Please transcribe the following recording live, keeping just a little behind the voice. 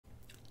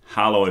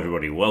Hello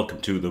everybody,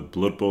 welcome to the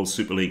Blood Bowl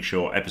Super League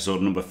Show,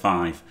 episode number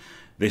 5.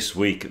 This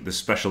week the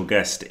special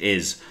guest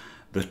is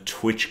the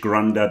Twitch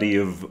granddaddy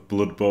of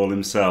Blood Bowl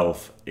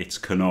himself, it's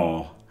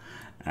Knorr.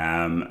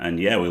 And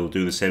yeah, we'll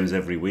do the same as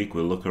every week.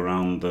 We'll look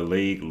around the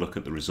league, look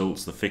at the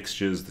results, the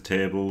fixtures, the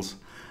tables,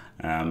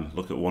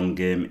 look at one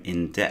game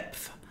in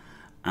depth.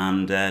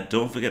 And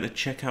don't forget to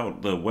check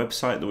out the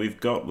website that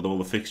we've got with all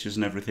the fixtures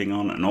and everything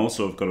on. And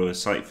also I've got a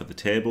site for the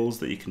tables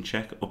that you can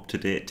check,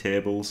 up-to-date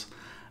tables.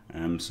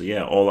 So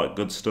yeah, all that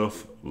good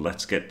stuff.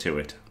 Let's get to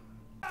it.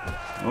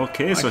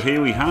 Okay, so here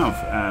we have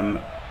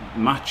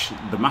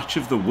the match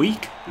of the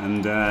week.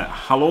 And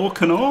hello,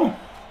 Knorr.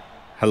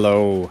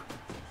 Hello.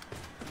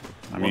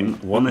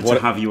 Wanted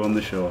to have you on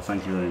the show.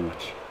 Thank you very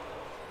much.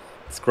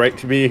 It's great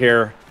to be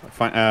here.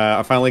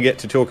 I finally get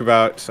to talk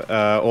about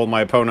all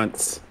my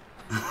opponents.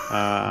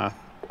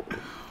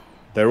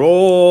 They're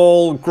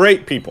all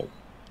great people.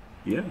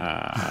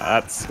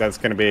 Yeah. That's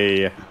gonna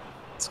be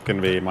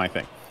my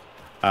thing.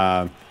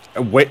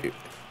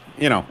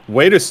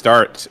 Way to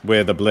start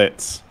with a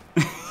blitz.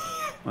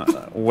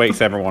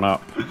 Wakes everyone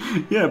up.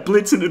 Yeah,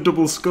 blitz into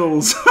double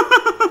skulls.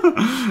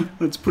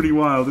 That's pretty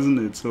wild, isn't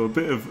it? So a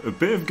bit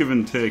of give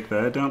and take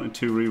there. Down to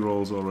 2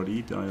 rerolls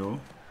already, Dio.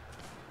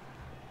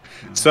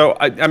 So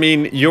I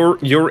mean,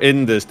 you're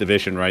in this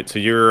division, right? So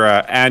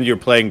you're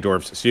playing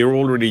dwarves, so you're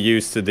already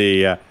used to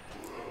the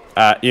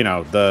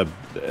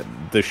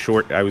the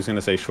short. I was going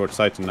to say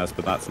short-sightedness,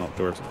 but that's not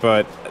dwarves.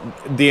 But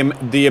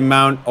the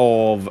amount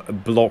of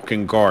block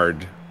and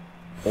guard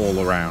all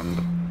around.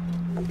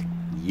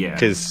 Yeah.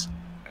 Because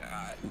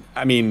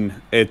I mean,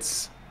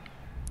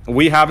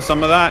 we have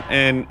some of that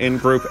in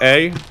Group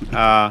A.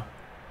 But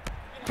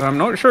I'm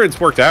not sure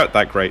it's worked out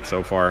that great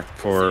so far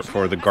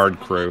for the guard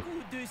crew.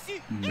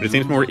 But it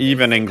seems more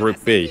even in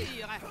Group B.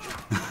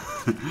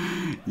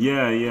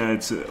 yeah.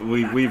 It's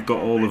we've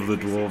got all of the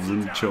dwarves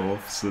and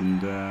chorfs,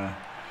 and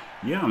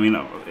yeah. I mean,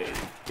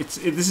 this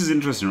is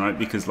interesting, right?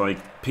 Because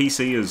like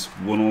PC has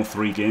won all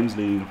 3 games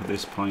leading up at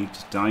this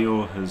point.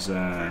 Dio has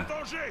not.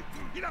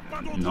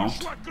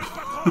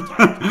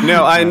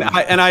 No,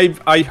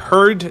 I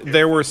heard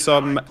there were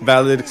some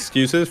valid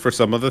excuses for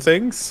some of the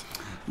things.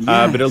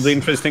 Yes. But it'll be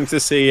interesting to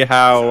see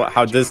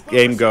how this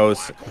game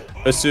goes,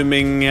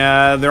 assuming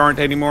there aren't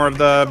any more of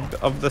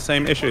the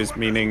same issues,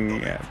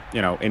 meaning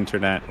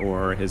internet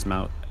or his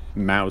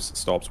mouse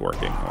stops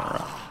working,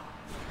 or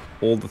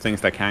all the things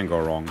that can go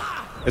wrong,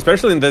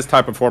 especially in this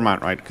type of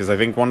format, right? Because I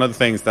think one of the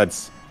things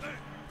that's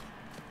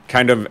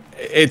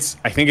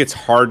I think it's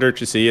harder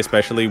to see,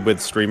 especially with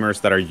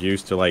streamers that are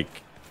used to like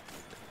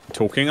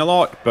talking a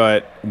lot,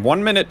 but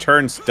 1-minute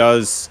turns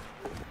does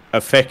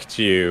affect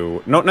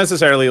you, not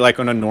necessarily like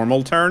on a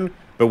normal turn,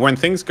 but when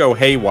things go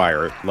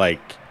haywire,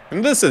 like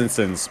in this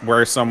instance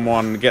where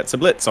someone gets a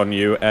blitz on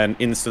you and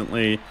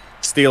instantly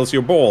steals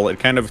your ball, it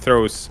kind of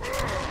throws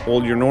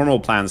all your normal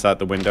plans out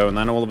the window, and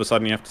then all of a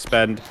sudden you have to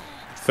spend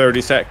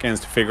 30 seconds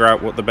to figure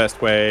out what the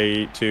best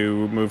way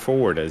to move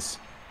forward is.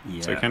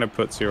 Yeah. So it kind of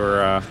puts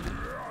your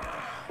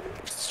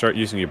start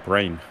using your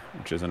brain,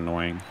 which is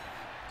annoying.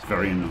 It's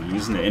very annoying,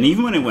 isn't it? And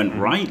even when it went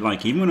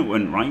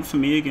right, for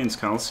me against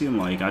Calcium,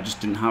 like I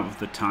just didn't have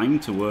the time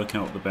to work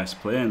out the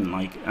best play, and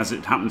like as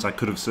it happens, I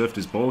could have surfed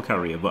his ball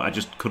carrier, but I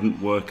just couldn't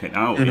work it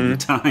out in the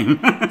time.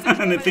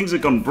 And things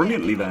have gone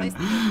brilliantly then.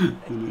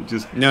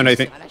 No,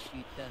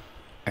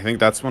 I think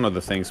that's one of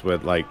the things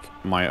with like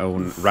my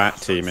own rat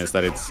team is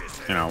that it's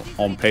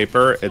on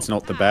paper it's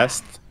not the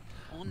best,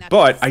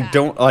 but I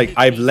don't like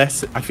I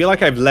feel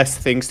like I have less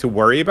things to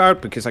worry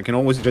about because I can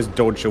always just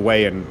dodge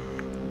away and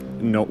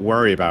not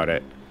worry about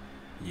it.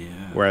 Yeah.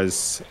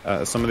 Whereas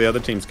some of the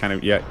other teams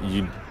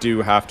you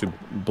do have to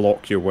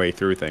block your way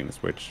through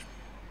things, which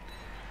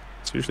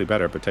it's usually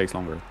better but takes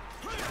longer.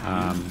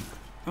 That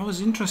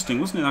was interesting,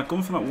 wasn't it? Like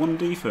going for that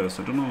 1D first.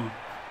 I don't know.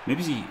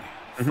 Maybe he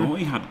thought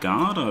he had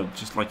guard, or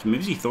just like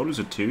maybe he thought it was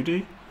a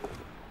 2D,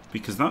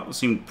 because that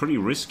seemed pretty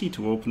risky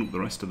to open up the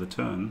rest of the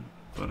turn.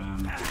 But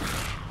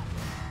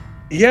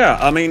yeah,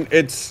 I mean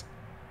that's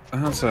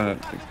a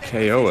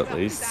KO at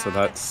least, so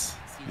that's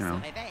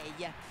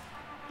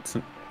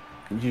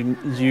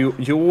you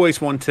always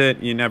want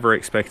it, you never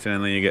expect it,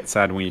 and then you get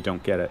sad when you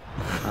don't get it.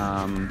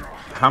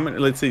 How many?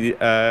 Let's see.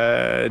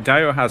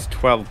 Dio has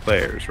 12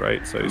 players,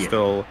 right? So he's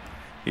still.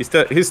 It's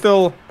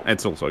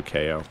also a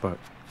KO, but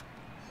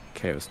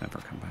KO's never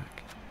come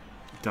back.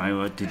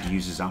 Dio did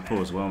use his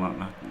Apple as well.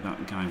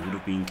 That guy would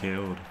have been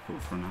KO'd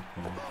but for an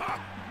Apple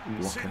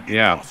blocker.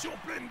 Yeah.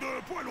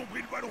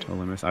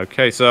 Totally missed.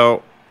 Okay,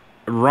 so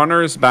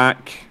runners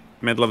back,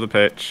 middle of the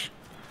pitch.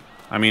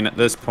 I mean, at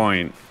this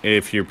point,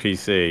 if you're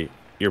PC,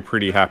 you're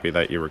pretty happy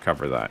that you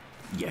recover that.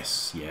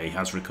 Yes, yeah, he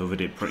has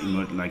recovered it pretty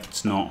much. Like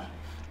it's not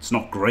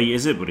great,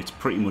 is it? But it's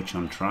pretty much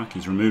on track.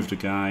 He's removed a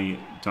guy.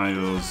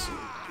 Dio's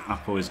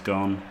Apo is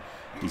gone.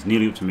 He's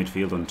nearly up to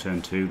midfield on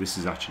turn 2. This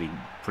is actually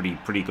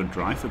pretty good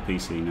drive for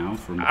PC now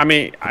from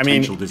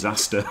potential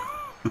disaster.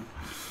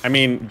 I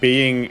mean,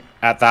 being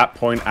at that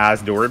point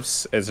as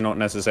dwarves is not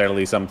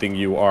necessarily something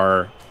you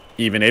are,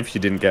 even if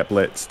you didn't get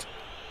blitzed.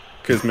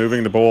 Because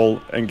moving the ball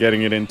and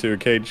getting it into a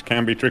cage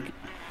can be tricky.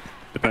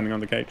 depending on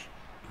the cage.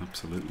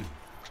 Absolutely.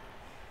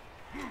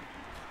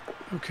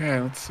 Okay,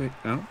 let's see.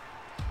 Oh.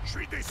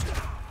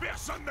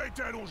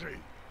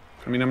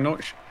 I mean, I'm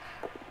not.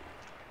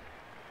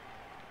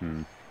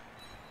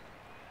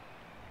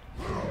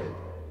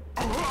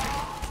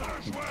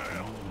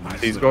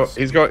 He's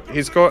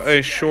got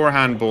a sure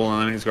handball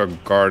and he's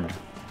got guard.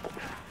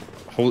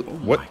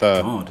 What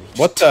the? God.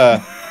 What the?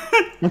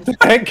 What the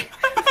heck?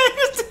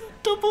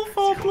 Double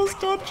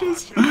 4+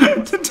 dodges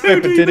to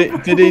 2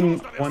 Did he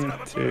 1,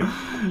 2?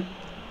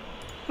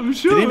 I'm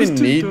sure it was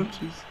 2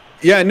 dodges.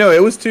 Yeah, no,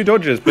 it was 2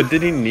 dodges, but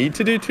did he need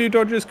to do 2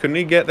 dodges? Couldn't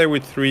he get there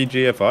with 3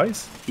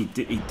 GFIs? He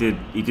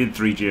did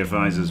 3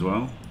 GFIs as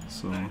well.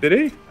 So. Did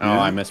he? Yeah. Oh,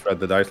 I misread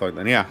the dice log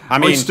then. Yeah, I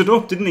mean, he stood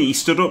up, didn't he? He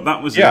stood up.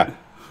 That was yeah, it.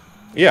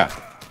 yeah,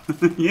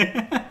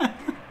 Yeah.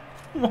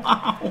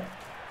 Wow.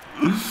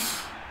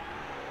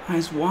 That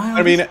is wild.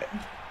 I mean,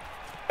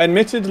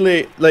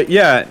 admittedly, like,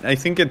 yeah, I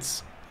think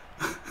it's.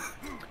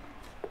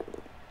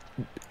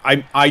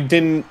 I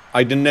didn't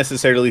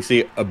necessarily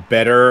see a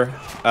better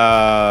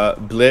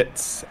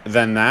blitz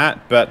than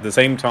that, but at the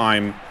same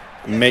time,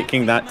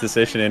 making that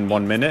decision in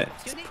 1 minute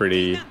is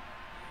pretty. I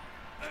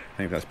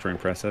think that's pretty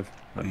impressive.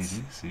 It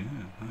is, yeah.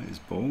 That is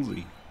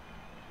ballsy.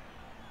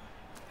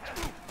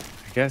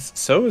 I guess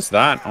so is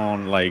that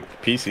on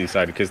like PC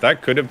side, because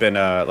that could have been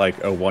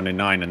like a 1 in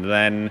 9, and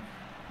then,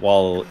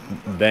 well,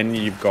 then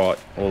you've got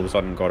all of a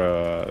sudden got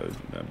a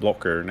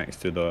blocker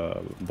next to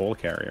the ball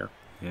carrier.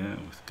 Yeah,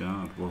 with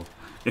guard. Well,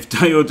 if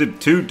Dio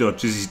did 2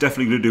 dodges, he's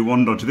definitely going to do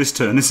 1 dodge this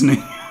turn, isn't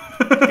he?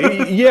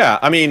 Yeah,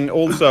 I mean,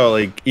 also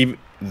like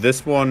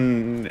this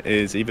one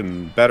is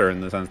even better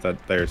in the sense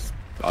that there's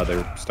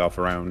other stuff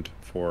around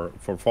for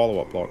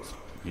follow-up blocks.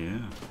 Yeah.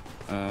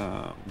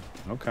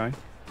 Okay.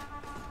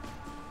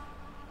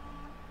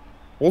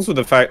 Also,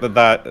 the fact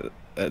that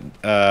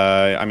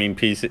I mean,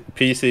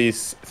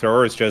 PC's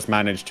throwers just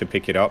managed to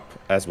pick it up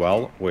as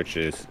well, which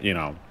is, you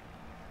know,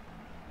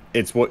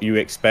 it's what you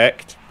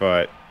expect,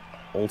 but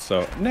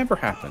also never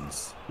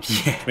happens.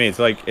 Yeah. To me, it's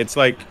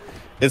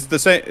the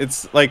same.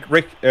 It's like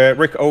Rick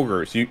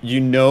Ogres. You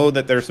know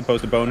that they're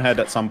supposed to bonehead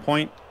at some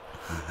point,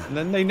 and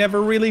then they never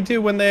really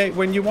do when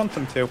you want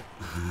them to.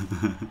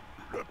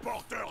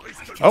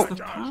 Oh,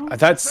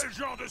 that's.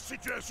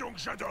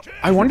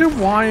 I wonder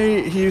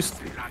why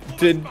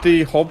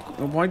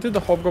why did the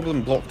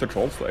Hobgoblin block the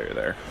Troll Slayer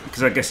there?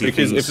 Because I guess he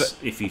thinks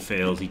if he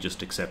fails, he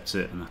just accepts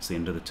it, and that's the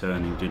end of the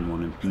turn. He didn't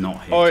want him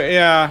not hit. Oh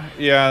yeah,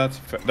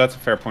 that's a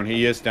fair point.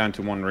 He is down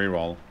to 1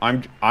 reroll.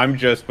 I'm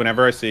just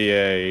whenever I see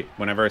a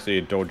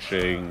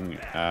dodging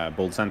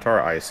Bull Centaur,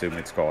 I assume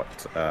it's got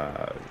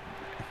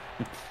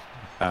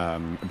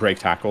break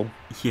tackle.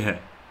 Yeah.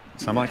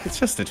 So I'm like, it's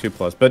just a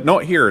 2+, but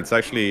not here. It's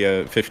actually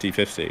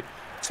 50-50.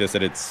 It's just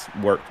that it's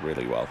worked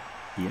really well.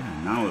 Yeah,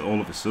 now all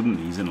of a sudden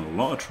he's in a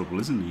lot of trouble,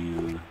 isn't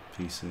he,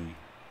 PC?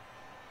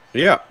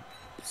 Yeah.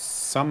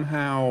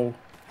 Somehow...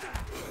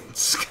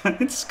 It's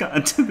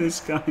scattered to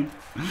this guy.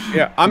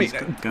 Yeah, I mean,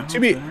 to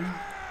be...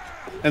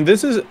 And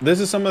this is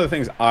some of the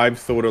things I've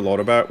thought a lot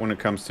about when it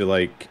comes to,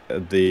 like,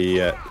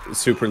 the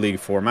Super League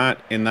format,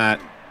 in that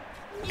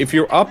if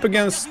you're up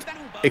against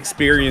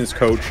experienced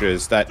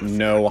coaches that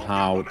know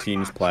how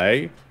teams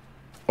play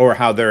or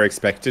how they're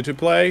expected to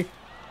play,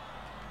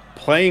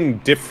 playing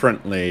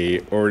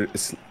differently or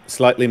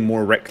slightly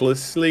more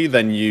recklessly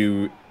than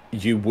you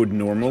would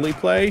normally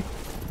play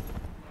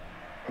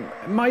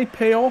might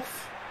pay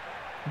off.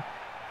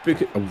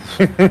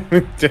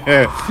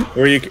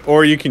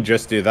 or you can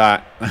just do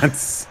that.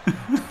 That's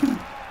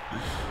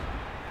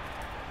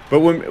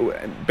but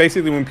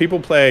when people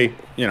play,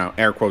 you know,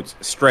 air quotes,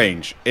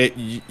 strange,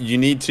 you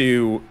need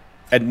to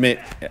admit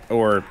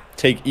or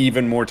take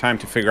even more time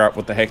to figure out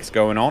what the heck's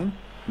going on.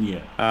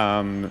 Yeah.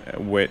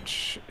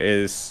 Which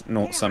is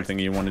not something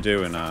you want to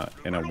do in a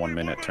 1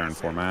 minute turn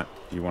format.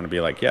 You want to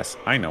be like, yes,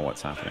 I know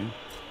what's happening.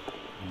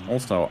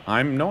 Also,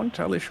 I'm not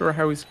entirely sure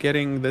how he's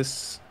getting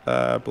this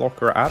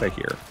blocker out of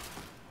here.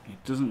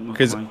 It doesn't look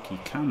like he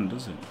can,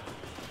 does it?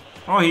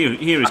 Oh, here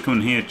he's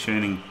coming here,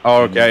 chaining.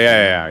 Oh, okay,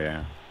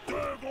 yeah.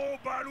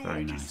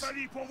 Very nice.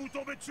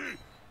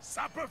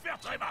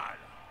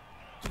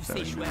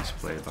 Very nice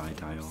play by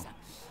Dio.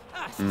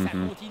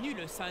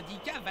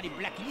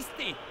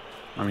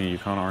 I mean, you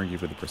can't argue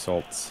with the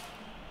results.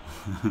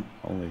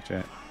 Holy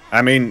shit.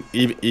 I mean,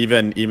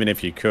 even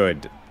if you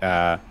could,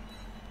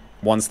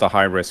 once the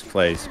high-risk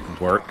plays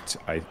worked,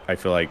 I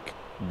feel like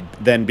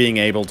then being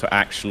able to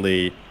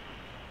actually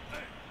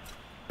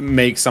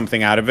make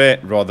something out of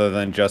it, rather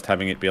than just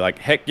having it be like,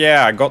 heck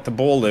yeah, I got the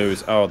ball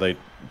loose. Oh, they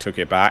took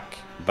it back.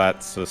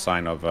 That's a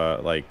sign of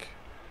a, like,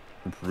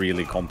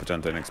 really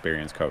competent and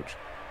experienced coach.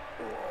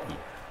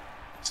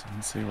 So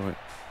let's see what...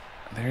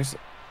 There's...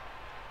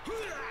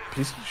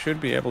 PC should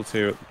be able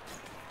to...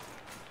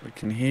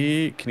 Can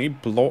he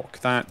block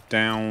that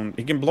down?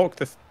 He can block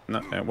the...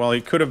 No, well, he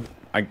could have...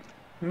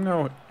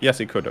 No, yes,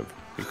 he could have.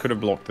 He could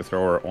have blocked the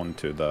thrower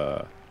onto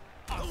the...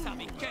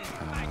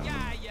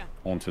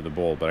 onto the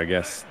ball, but I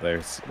guess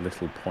there's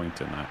little point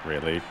in that,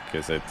 really,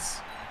 because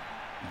it's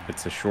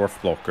a short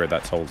blocker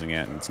that's holding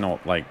it, and it's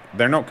not like...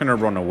 They're not going to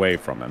run away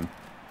from him.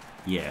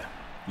 Yeah.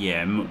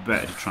 Yeah,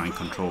 better to try and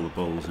control the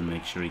bulls and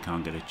make sure he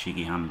can't get a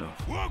cheeky hand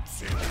off.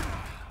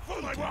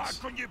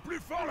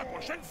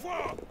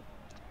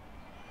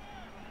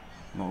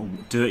 Little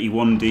dirty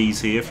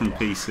 1Ds here from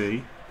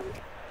PC.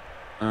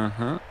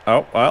 Uh-huh.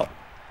 Oh, well.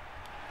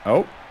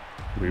 Oh.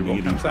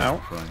 Reroll comes out.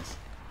 Price.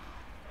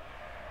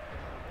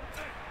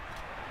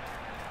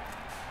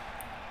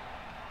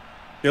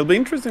 It'll be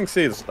interesting to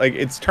see. Like,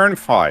 it's turn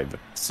 5.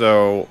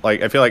 So,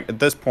 like, I feel like at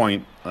this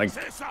point, like,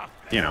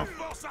 you know,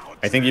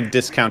 I think you've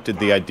discounted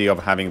the idea of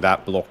having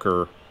that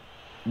blocker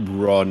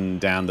run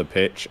down the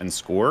pitch and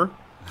score.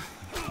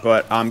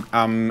 But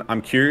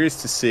I'm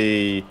curious to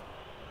see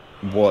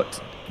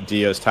what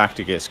Dio's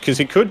tactic is, because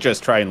he could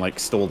just try and like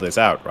stall this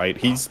out, right?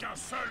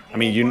 I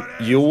mean,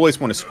 you always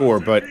want to score,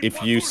 but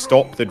if you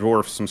stop the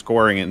dwarfs from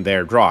scoring in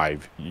their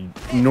drive,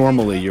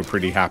 normally you're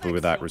pretty happy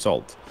with that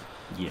result.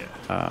 Yeah.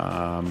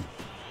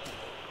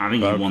 I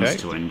think he wants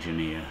to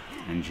engineer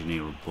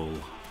a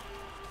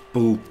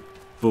bull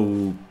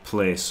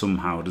play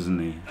somehow, doesn't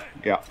he?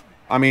 Yeah.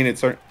 I mean,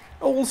 it's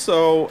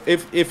also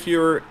if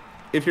you're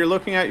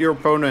looking at your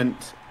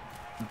opponent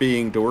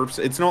being dwarfs,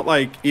 it's not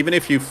like, even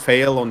if you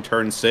fail on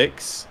turn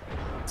 6,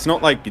 it's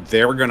not like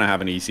they're gonna have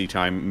an easy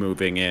time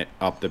moving it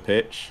up the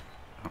pitch.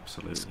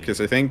 Absolutely.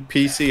 Because I think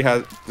does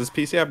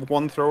PC have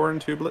 1 thrower and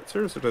 2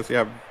 blitzers, or does he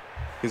have?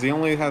 Because he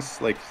only has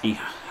like. He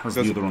has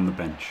the other on the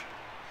bench.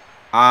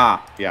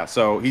 Ah, yeah.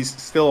 So he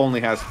still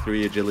only has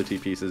 3 agility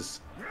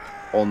pieces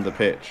on the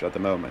pitch at the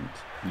moment.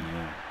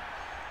 Yeah.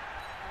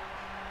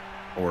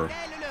 Or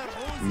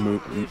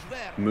movement.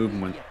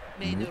 Movement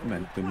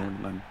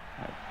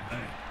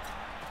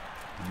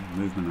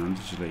and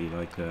agility,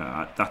 like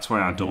that's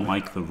why I don't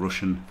like the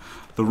Russian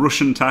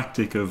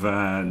tactic of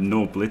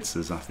no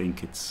blitzers. I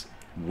think it's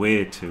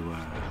way too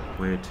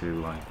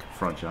like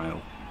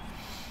fragile.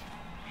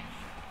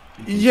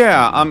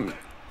 Yeah,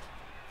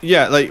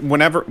 yeah, like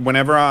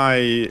whenever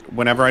I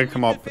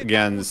come up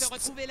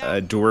against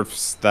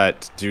dwarfs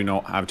that do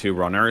not have 2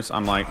 runners,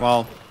 I'm like,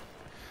 well,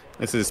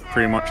 this is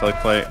pretty much like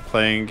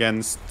playing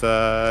against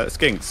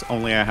skinks.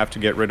 Only I have to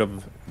get rid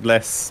of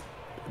less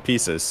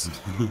pieces.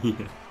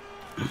 Yeah.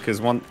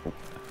 Because one,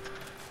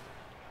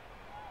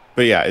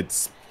 but yeah,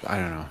 I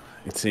don't know.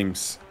 It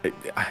seems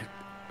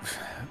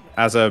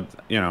as a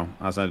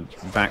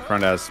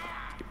background,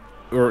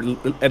 or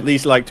at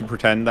least like to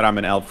pretend that I'm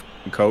an elf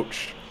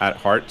coach at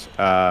heart.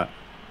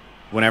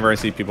 Whenever I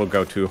see people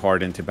go too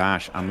hard into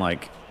bash, I'm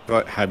like,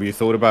 but have you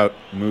thought about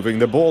moving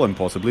the ball and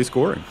possibly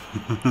scoring?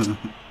 Okay.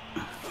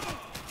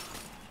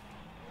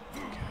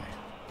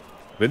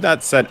 With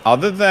that said,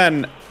 other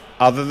than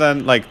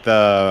like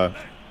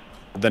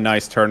the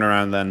nice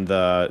turnaround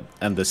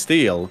and the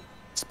steal,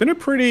 it's been a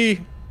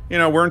pretty,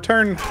 we're in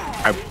turn.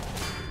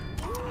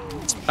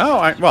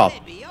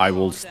 I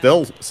will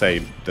still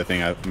say the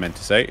thing I meant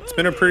to say. It's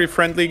been a pretty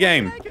friendly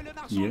game.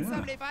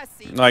 Yeah.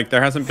 Like,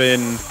 there hasn't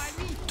been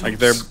like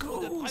there.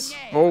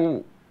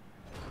 Oh.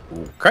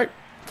 Okay.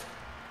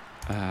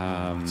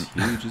 It's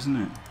huge,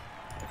 isn't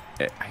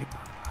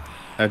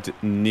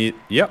it?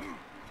 Yep.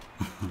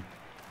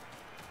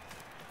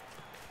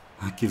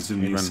 That gives him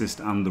the assist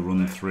and the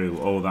run through.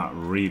 Oh, that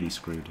really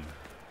screwed him.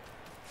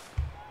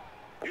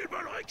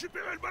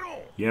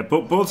 Yeah,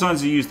 but both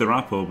sides have used the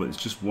Rappo, but it's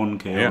just 1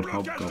 KO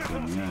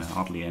Hobgoblin. Yeah,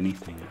 hardly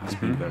anything. It has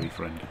been very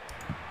friendly.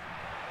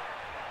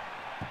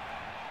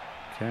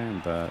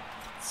 Okay, but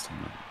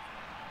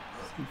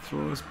he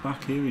throw us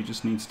back here. He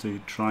just needs to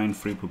try and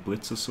free up a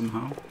blitzer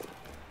somehow.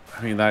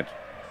 I mean, that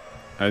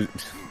I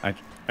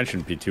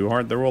shouldn't be too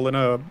hard to roll in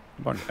a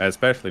bunch,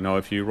 especially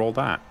if you roll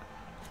that.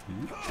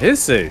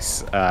 This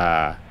is,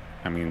 I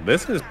mean,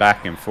 this is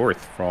back and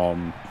forth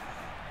from.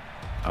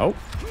 Oh.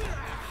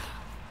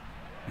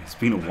 It's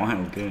been a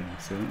wild game,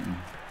 certainly.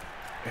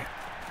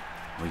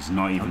 Oh, he's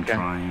not even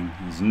trying.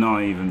 He's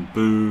not even.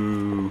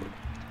 Boo.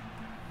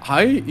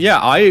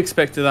 I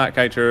expected that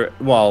guy to.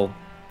 Well.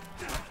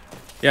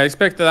 Yeah, I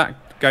expected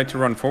that guy to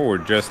run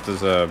forward just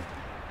as a.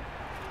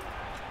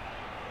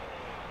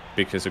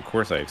 Because of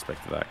course I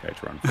expected that guy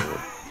to run forward.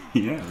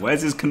 Yeah,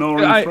 where's his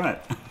Canorian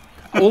threat?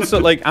 Also,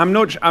 like, I'm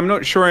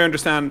not sure I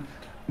understand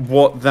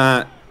what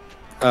that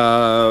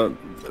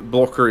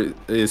blocker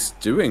is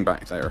doing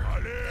back there,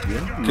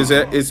 because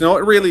it's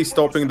not really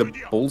stopping the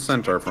bull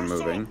center from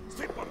moving.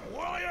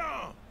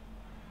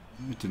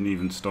 It didn't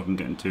even stop him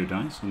getting 2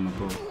 dice on the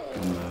bull.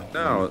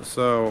 No,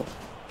 so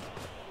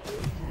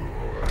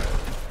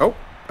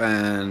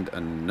and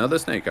another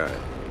snake eye.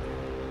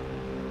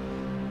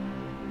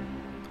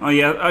 Oh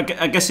yeah,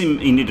 I guess he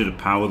needed a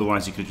power,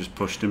 otherwise he could have just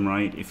pushed him,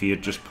 right? If he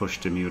had just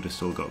pushed him, he would have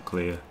still got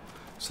clear.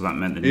 So that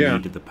meant that he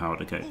needed the power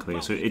to get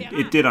clear. So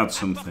it did add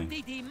something,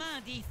 to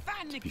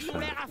be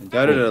fair. It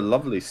added a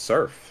lovely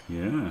surf.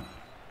 Yeah.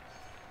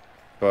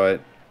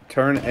 But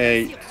turn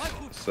 8,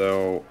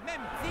 so...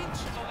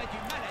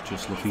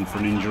 Just looking for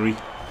an injury.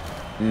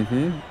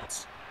 Mm-hmm.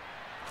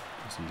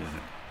 Doesn't do it.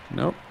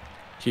 Nope.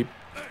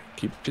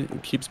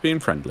 Keeps being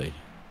friendly.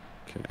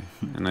 Okay.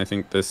 And I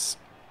think this...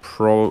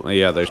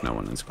 yeah, there's no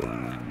one in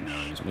scoring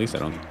range. At least I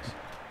don't.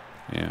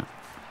 Yeah.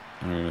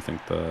 I don't even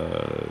think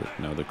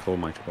the claw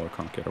mighty blow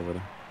can't get over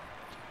there.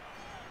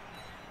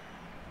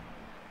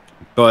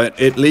 But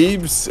it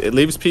leaves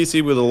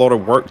PC with a lot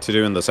of work to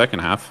do in the second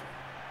half.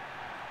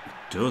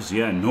 It does,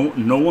 yeah.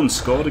 No one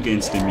scored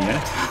against him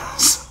yet,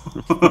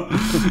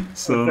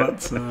 so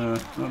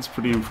that's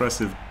pretty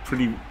impressive.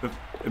 Pretty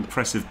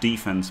impressive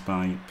defense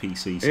by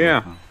PC.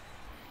 So far.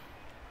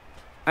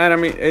 And I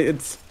mean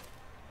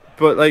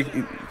but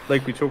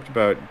like we talked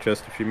about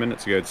just a few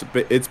minutes ago,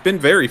 it's been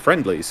very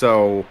friendly.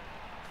 So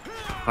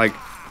like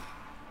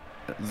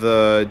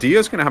the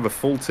Dio's gonna have a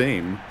full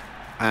team,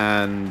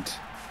 and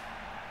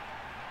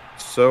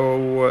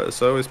so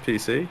is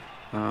PC.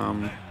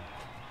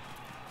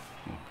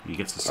 He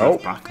gets the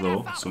serve back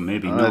though, so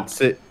maybe not.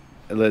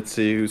 Let's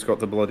see who's got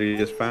the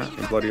bloodier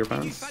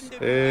fans.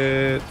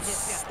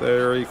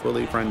 They're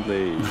equally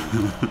friendly.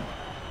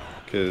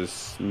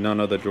 Because none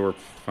of the Dwarf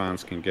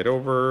fans can get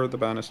over the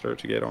banister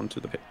to get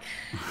onto the pitch.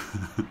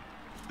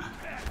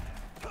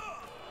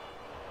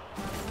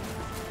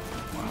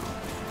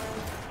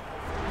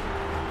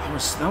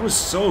 That was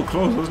so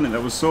close, wasn't it?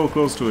 That was so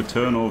close to a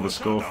turnover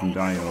score from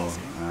Dio,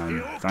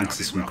 thanks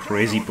to some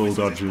crazy bull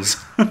dodges.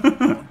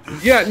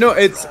 Yeah, no,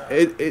 I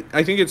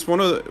think it's one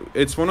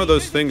of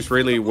those things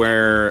really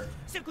where,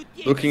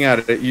 looking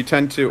at it, you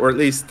tend to, or at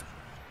least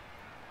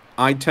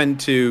I tend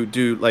to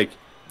do like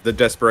the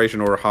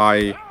desperation or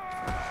high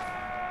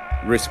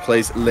risk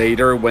plays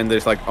later when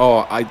there's like,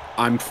 oh,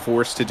 I'm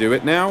forced to do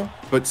it now.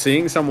 But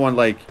seeing someone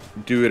like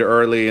do it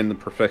early in the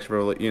perspective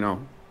of, you know,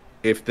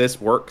 if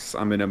this works,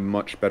 I'm in a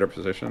much better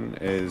position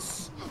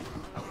is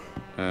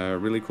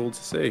really cool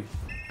to see.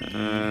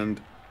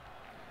 And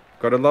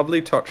got a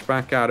lovely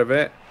touchback out of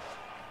it.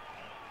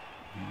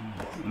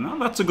 No,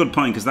 that's a good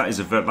point, because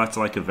that's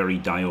like a very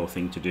Dio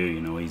thing to do.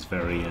 You know, he's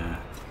very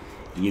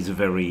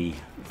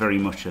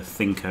much a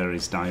thinker,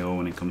 is Dio,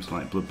 when it comes to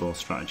like Blood Bowl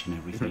strategy and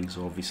everything.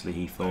 So obviously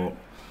he thought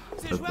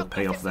that the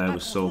payoff there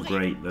was so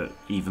great that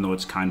even though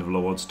it's kind of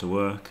low odds to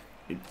work,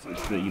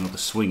 the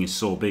swing is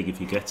so big if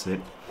he gets it.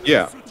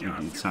 Yeah,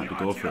 it's time to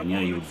go for it. And yeah,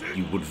 you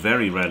would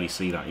very rarely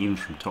see that, even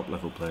from top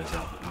level players.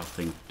 I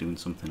think doing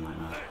something like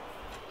that.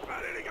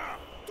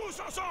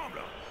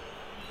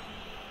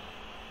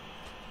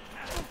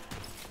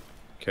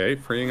 Okay,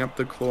 freeing up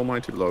the claw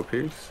mighty blow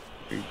piece.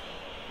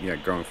 Yeah,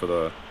 going for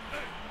the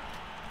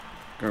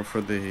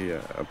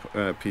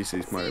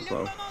PC's mighty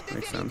blow.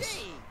 Makes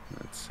sense.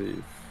 Let's see.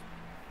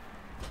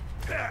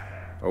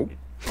 Oh.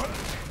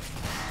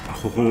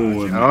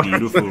 Oh,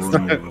 beautiful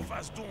run.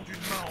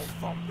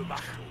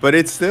 But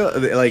it's still I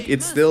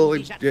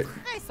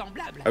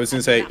was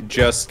gonna say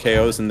just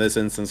KOs in this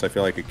instance. I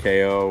feel like a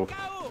KO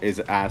is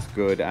as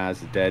good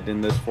as dead in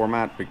this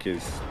format,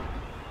 because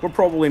we're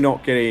probably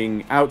not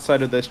getting,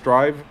 outside of this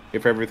drive,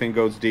 if everything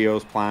goes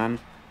Dio's plan,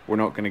 we're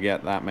not gonna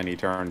get that many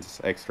turns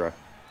extra.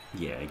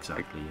 Yeah,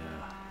 exactly.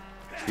 Yeah.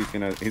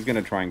 He's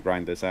gonna try and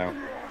grind this out.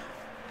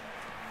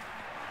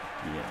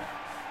 Yeah.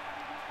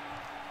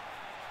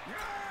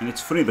 And it's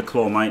funny, the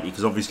Claw Mighty,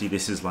 because obviously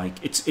this is like,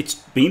 it's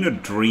been a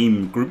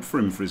dream group for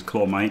him, for his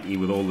Claw Mighty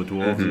with all the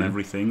dwarves and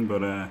everything,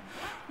 but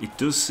it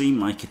does seem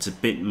like it's a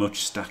bit much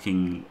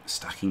stacking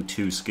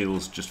two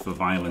skills just for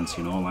violence,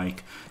 you know,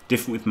 like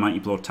different with Mighty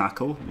Blow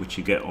Tackle, which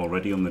you get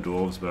already on the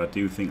dwarves, but I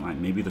do think like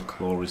maybe the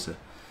Claw is a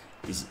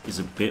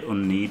bit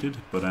unneeded,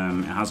 but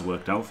it has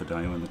worked out for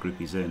Dio in the group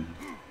he's in.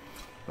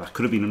 That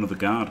could have been another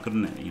guard,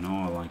 couldn't it? You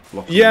know, or like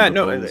blocking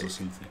balls or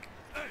something.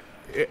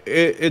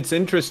 It's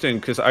interesting,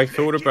 because I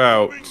thought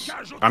about,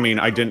 I mean,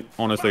 I didn't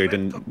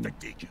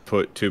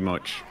put too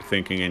much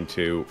thinking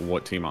into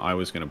what team I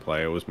was going to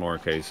play. It was more a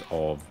case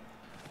of,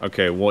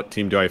 okay, what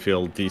team do I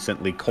feel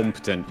decently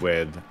competent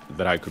with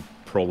that I could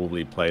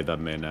probably play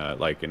them in a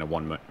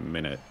 1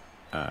 minute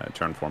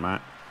turn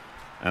format,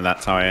 and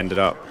that's how I ended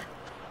up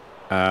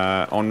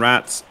on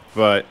Rats.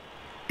 But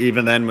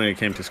even then, when it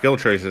came to skill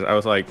traces, I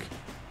was like,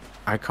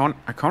 I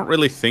can't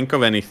really think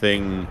of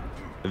anything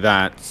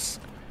that's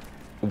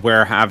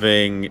where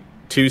having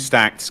 2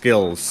 stacked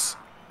skills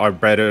are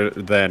better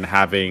than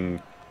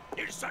having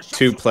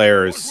 2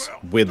 players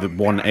with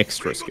 1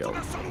 extra skill.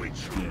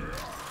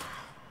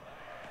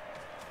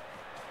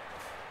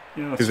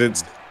 Yeah,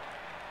 because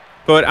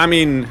but I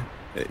mean,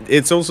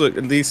 it's also,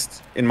 at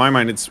least in my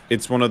mind,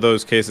 it's one of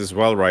those cases as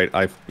well, right?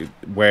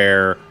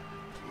 Where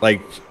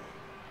like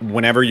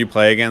whenever you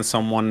play against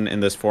someone in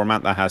this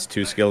format that has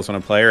 2 skills on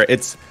a player,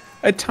 it's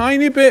a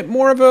tiny bit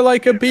more of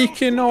a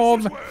beacon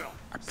of,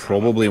 I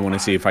probably want to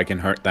see if I can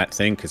hurt that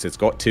thing because it's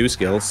got 2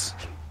 skills.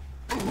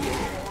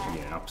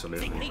 Yeah,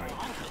 absolutely.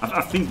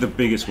 I think the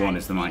biggest one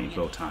is the Mighty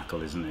Blow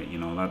Tackle, isn't it? You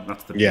know,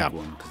 that's the big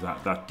one, because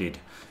that did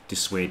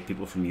dissuade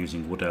people from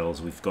using Wood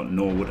Elves. We've got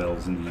no Wood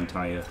Elves in the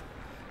entire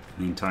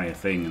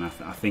thing, and I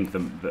think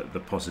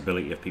the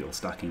possibility of people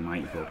stacking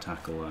Mighty Blow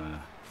Tackle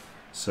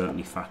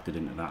certainly factored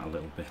into that a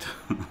little bit.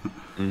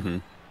 Mm-hmm.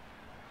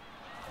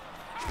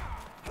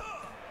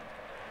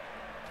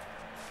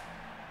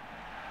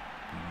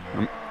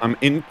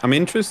 I'm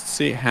interested to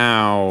see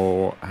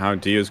how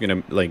Dio's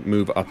gonna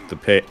move up the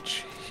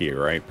pitch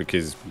here, right?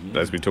 Because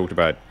as we talked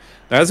about,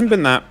 there hasn't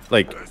been that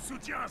like.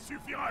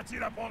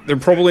 They're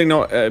probably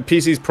not.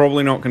 PC's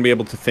probably not going to be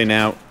able to thin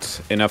out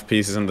enough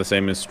pieces, and the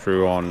same is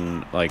true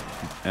on like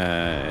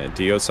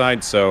Dio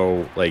side.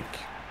 So like,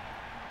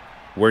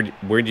 where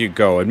do you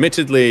go?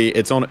 Admittedly,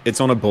 it's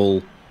on a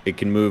bull. It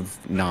can move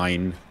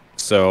 9,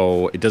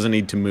 so it doesn't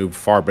need to move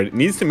far, but it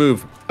needs to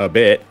move a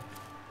bit.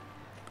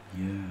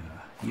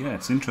 Yeah,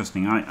 it's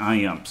interesting.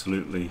 I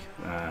absolutely.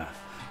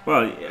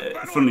 Well,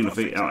 funnily enough,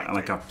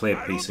 like I've played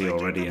PC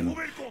already, and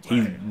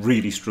he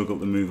really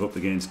struggled to move up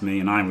against me,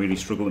 and I really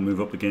struggled to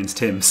move up against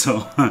him.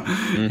 So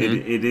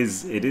it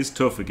is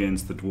tough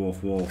against the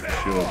dwarf wall for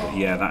sure. But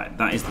yeah,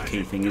 that is the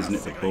key thing, isn't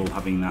it? The bull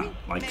having that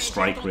like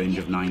strike range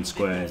of 9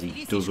 squares.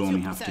 He does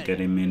only have to get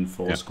him in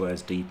 4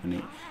 squares deep,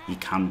 and he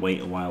can wait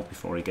a while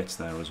before he gets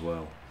there as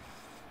well.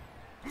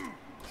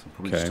 So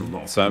probably just a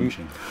lot of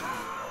punching.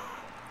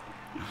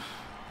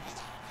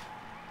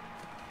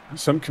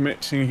 Some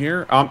committing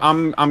here.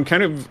 I'm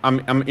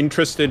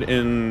interested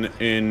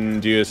in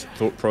Dio's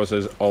thought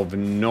process of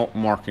not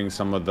marking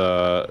some of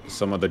the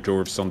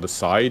dwarves on the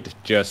side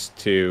just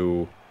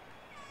to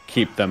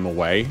keep them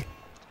away.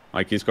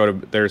 Like there's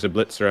a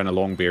blitzer and a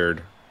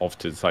longbeard off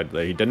to the side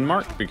that he didn't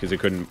mark because he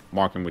couldn't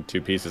mark him with 2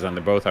 pieces, and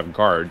they both have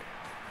guard.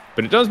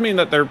 But it does mean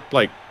that they're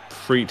like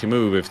free to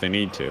move if they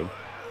need to.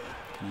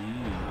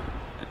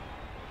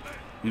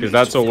 Because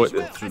that's all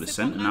through the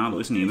centre now,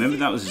 isn't he? Maybe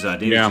that was his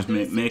idea. Yeah. Just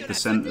make the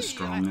centre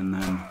strong, and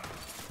then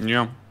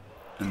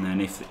and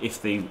then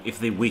if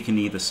they weaken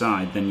either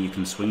side, then you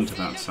can swing to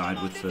that side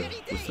with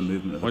the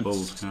movement of the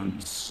bulls.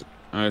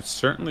 It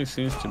certainly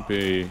seems to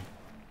be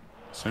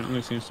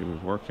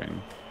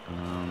working.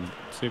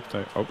 See if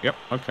they. Oh, yep.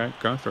 Okay,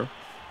 going through.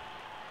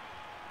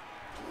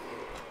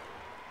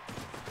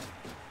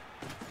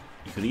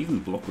 You could even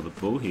block with a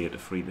bull here to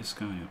free this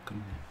guy up,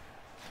 couldn't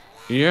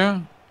you?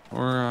 Yeah,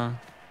 or.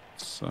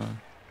 I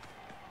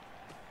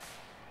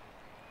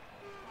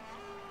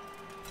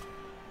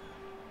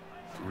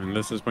mean,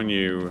 this is when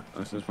you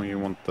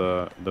want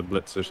the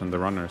blitzers and the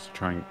runners to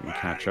try and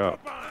catch up,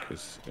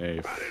 because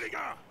if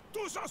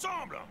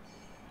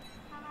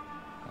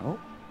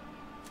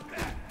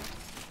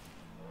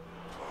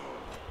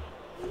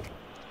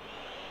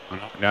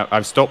now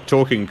I've stopped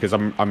talking because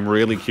I'm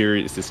really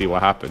curious to see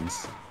what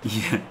happens.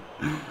 Yeah.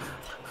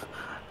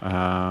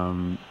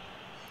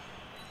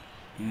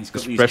 He's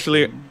got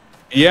especially.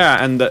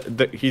 Yeah, and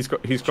he's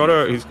got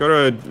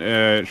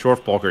a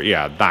short blocker.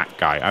 Yeah, that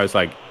guy. I was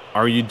like,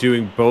 are you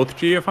doing both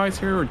GFIs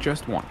here or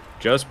just one?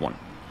 Just one.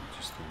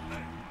 Just the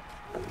one.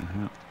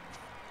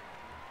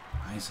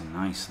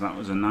 That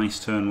was a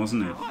nice turn,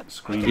 wasn't it?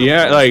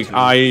 Yeah, like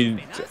I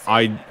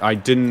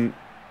didn't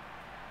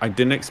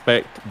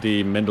expect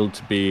the middle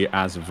to be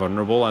as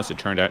vulnerable as it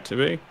turned out to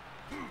be.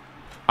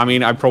 I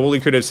mean, I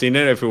probably could have seen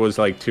it if it was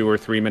like 2 or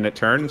 3 minute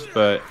turns,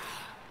 but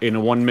in a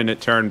 1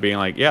 minute turn, being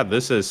like, yeah,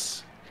 this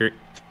is.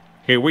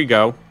 Here we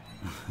go.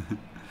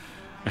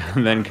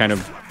 And then kind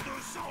of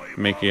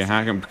make you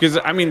hack him. Because,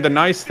 I mean, the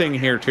nice thing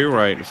here too,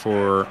 right,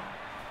 for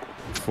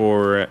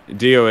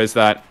Dio is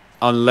that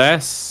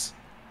unless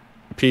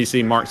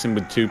PC marks him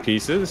with 2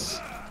 pieces,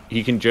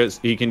 he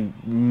can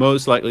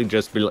most likely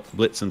just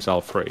blitz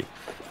himself free.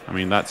 I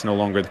mean, that's no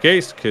longer the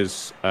case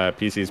because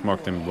PC's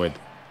marked him with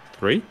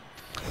 3.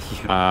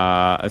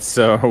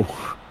 So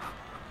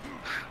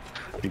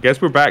I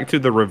guess we're back to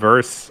the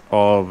reverse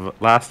of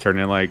last turn,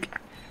 and like,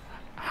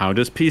 how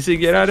does PC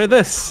get out of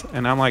this?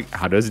 And I'm like,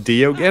 how does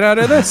Dio get out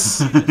of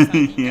this?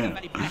 Yeah.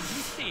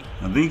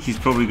 I think he's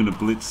probably going to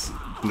blitz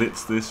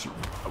this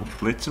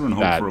blitzer and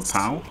hope for a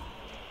POW.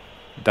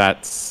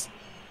 That's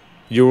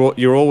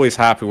you're always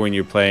happy when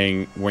you're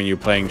playing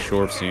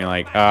shorts and you're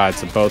like,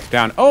 it's a both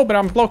down. Oh, but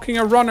I'm blocking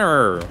a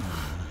runner.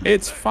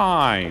 It's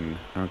fine.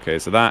 Okay,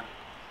 so that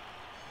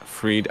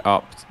freed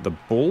up the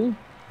bull.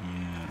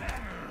 Yeah.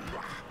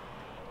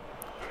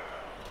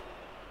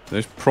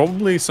 There's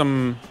probably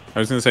some. I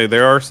was gonna say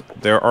there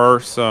are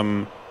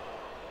some.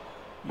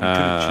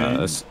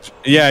 Yeah,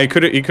 he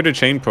could have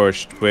chain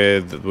pushed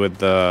with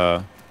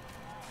the.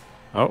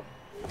 Oh,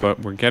 but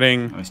we're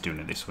getting. Oh, he's doing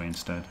it this way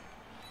instead.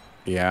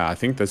 Yeah, I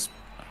think this.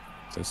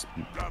 This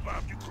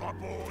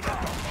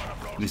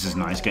is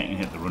nice getting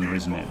hit the runner,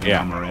 isn't it? The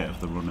hammer rate of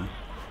the runner.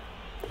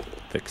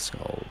 Thick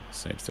skull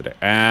saves today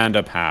and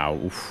a POW.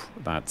 Oof,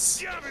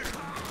 that's. I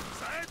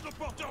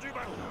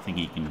think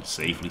he can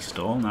safely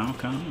stall now,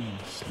 can't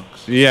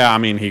he? Yeah, I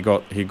mean he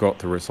got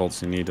the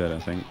results he needed, I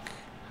think.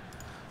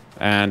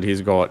 And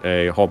he's got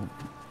a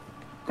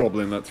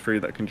hobgoblin that's free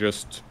that can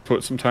just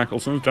put some tackle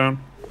zones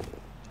down.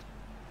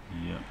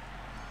 Yeah.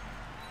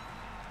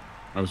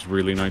 That was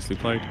really nicely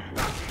played.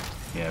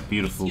 Yeah,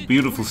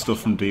 beautiful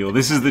stuff from Dio.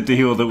 This is the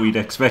Dio that we'd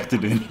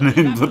expected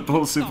in Blood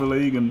Bowl Super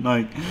League, and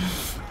like,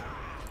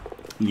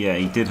 yeah,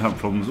 he did have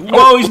problems.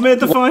 Whoa, he's made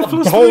the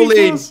 5+3.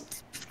 Holy!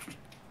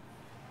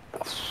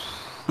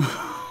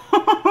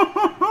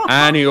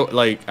 And he,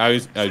 like, I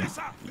was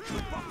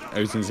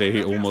gonna say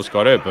he almost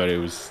got it, but it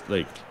was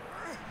like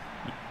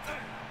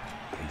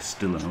he's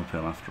still an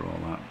uphill after all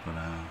that. But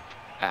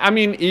I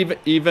mean,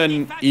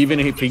 even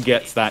if he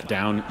gets that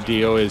down,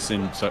 Dio is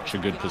in such a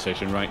good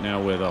position right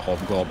now with a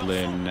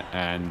Hobgoblin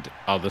and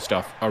other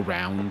stuff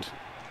around.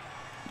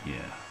 Yeah.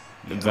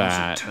 That was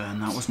a turn,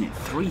 that wasn't it?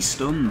 3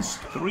 stuns.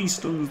 3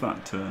 stuns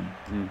that turn.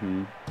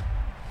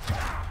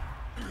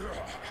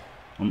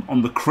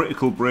 On the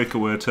critical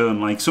breakaway turn,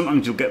 like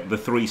sometimes you'll get the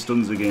 3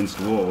 stuns against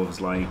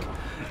dwarves, like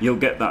you'll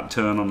get that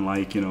turn on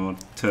like, you know,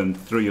 turn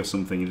 3 or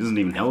something. It doesn't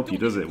even help you,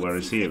 does it?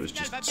 Whereas here it was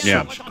just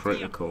such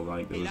critical,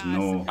 like there was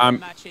no.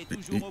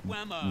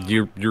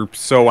 You're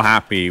so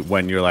happy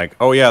when you're like,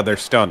 oh yeah, they're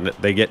stunned.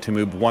 They get to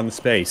move 1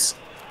 space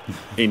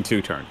in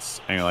 2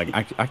 turns, and you're like,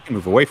 I can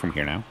move away from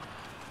here now.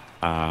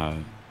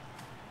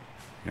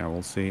 Yeah,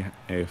 we'll see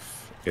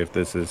if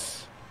this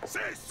is.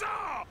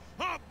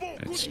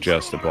 It's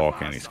just a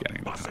block and he's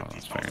getting the power.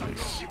 That's very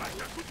nice.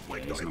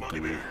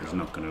 He's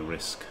not gonna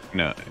risk.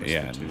 No,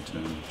 yeah. 2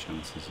 turn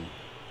chances.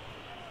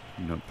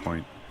 No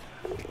point.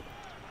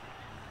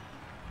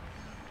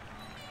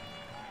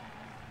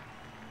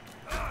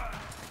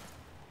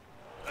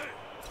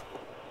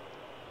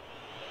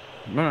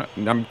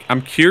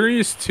 I'm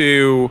curious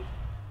to.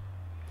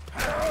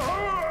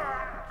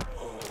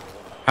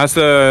 Has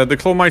the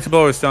Claw Mighty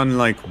Blow has done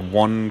like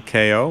 1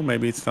 KO?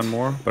 Maybe it's done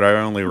more, but I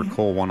only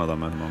recall 1 of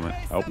them at the moment.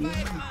 Oh.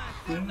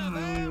 Yeah,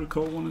 I only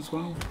recall 1 as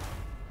well.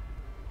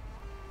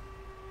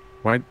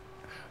 Why?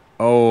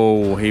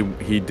 Oh,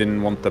 he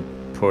didn't want the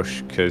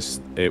push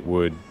because it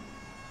would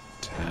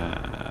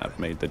have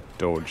made the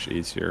dodge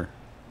easier.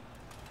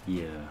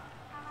 Yeah.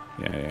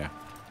 Yeah.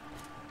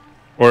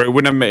 Or it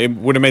would have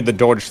made the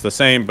dodge the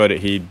same, but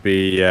he'd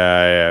be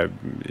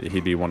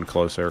 1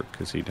 closer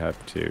because he'd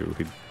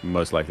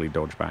most likely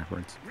dodge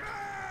backwards.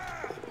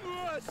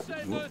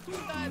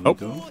 Oh.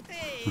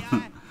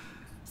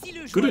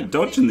 Good at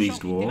dodging these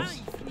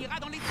dwarves.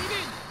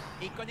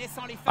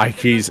 I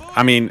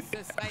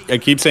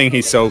keep saying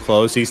he's so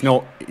close. He's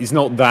not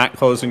that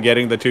close in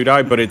getting the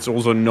 2-die, but it's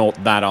also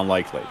not that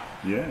unlikely.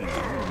 Yeah,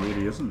 it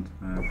really isn't.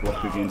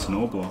 Block against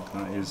no block.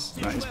 That is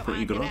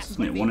pretty good odds,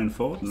 isn't it? 1 in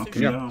 4,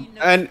 knocking down.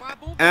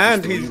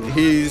 And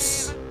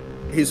he's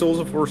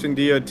also forcing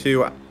Dio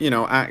to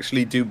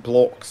actually do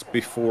blocks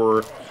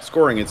before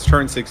scoring. It's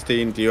turn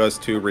 16. Dio has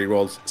 2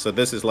 rerolls, so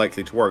this is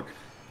likely to work.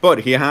 But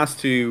he has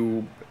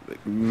to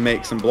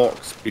make some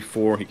blocks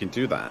before he can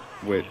do that.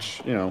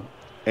 Which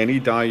any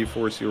die you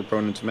force your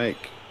opponent to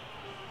make,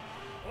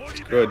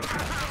 it's good.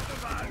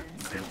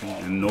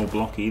 And no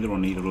block either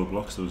on either row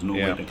blocks. There was no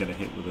way to get a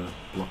hit with a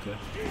blocker.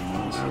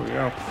 There we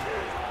go.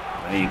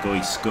 There you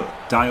go.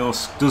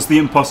 Dios does the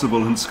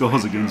impossible and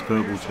scores against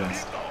Purple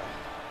Chest.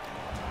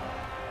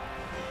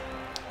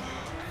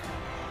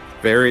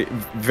 Very,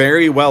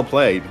 very well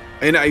played.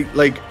 And I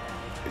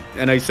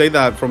say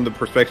that from the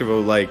perspective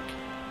of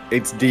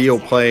it's Dio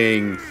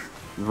playing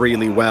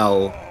really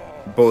well,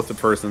 both the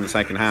first and the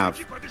second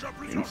half.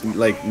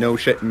 No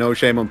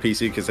shame on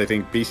PC because I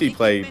think PC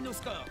played,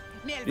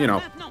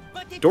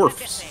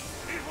 dwarfs.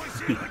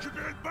 Yeah,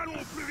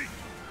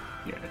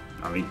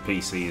 I mean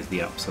PC is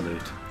the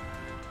absolute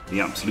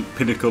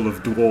pinnacle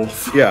of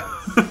dwarf. Yeah.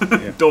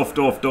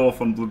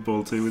 Dwarf on Blood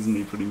Bowl 2, isn't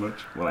he? Pretty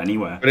much. Well,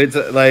 anywhere. But it's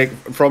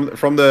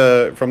from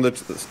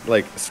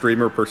the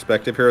streamer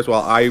perspective here as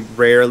well. I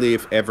rarely,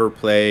 if ever,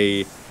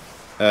 play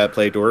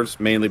dwarves,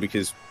 mainly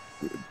because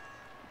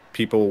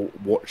people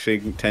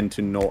watching tend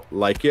to not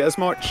like it as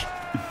much.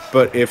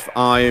 But if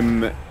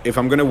I'm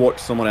gonna watch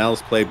someone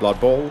else play Blood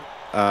Bowl,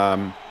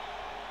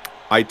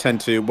 I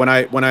tend to when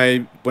I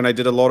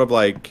did a lot of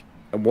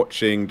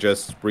watching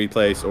just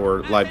replays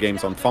or live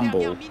games on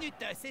Fumble,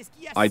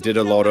 I did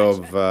a lot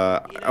of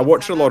I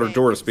watched a lot of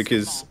dwarves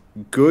because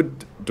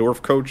good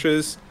dwarf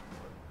coaches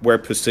where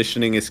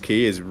positioning is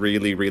key is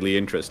really, really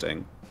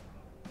interesting.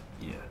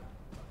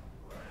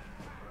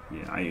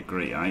 Yeah, I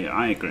agree.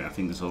 I agree. I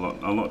think there's a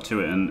lot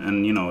to it,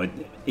 and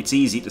it's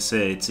easy to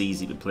say it's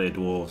easy to play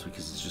dwarves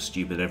because it's just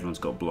stupid. Everyone's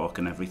got block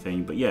and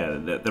everything, but yeah,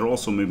 they're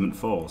also movement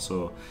 4,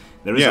 so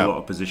there is a lot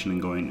of positioning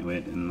going into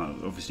it, and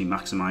obviously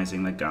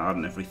maximising their guard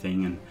and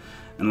everything, and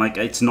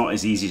it's not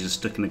as easy as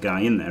sticking a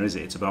guy in there, is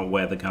it? It's about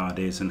where the guard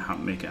is and how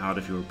to make it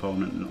hard for your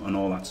opponent and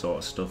all that sort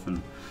of stuff,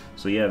 and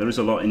so yeah, there is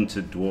a lot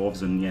into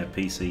dwarves, and yeah,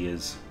 PC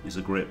is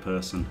a great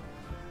person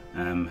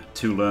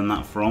to learn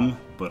that from,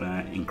 but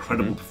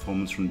incredible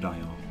performance from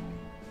Dio.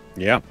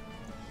 Yeah.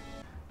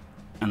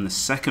 And the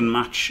second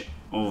match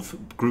of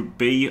Group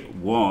B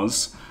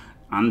was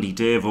Andy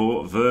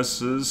Davo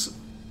versus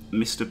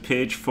Mr.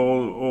 Page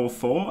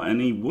 404, and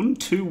he won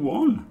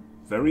 2-1.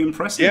 Very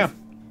impressive.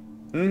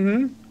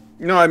 Yeah.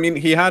 No, I mean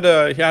he had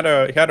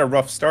a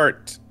rough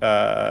start,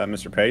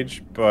 Mr.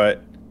 Page,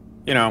 but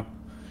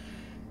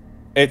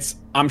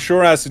I'm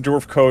sure as a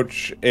dwarf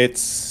coach,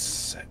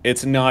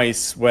 it's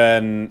nice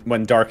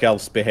when Dark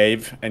Elves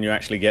behave and you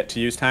actually get to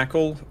use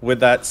tackle.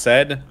 With that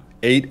said,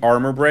 8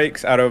 armor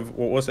breaks out of,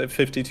 what was it,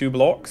 52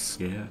 blocks?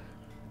 Yeah.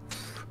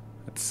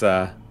 It's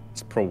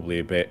probably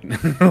a bit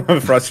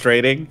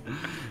frustrating.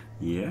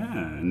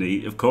 Yeah, and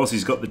of course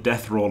he's got the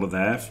death roller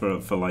there for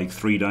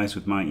 3 dice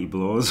with mighty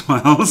blow as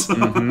well. So.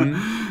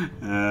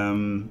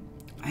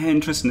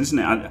 Interesting, isn't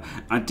it?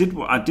 I did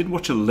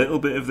watch a little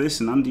bit of this,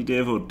 and Andy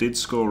Davo did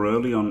score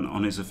early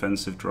on his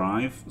offensive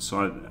drive.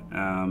 So,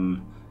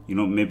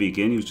 maybe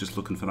again he was just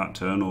looking for that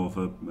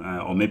turnover,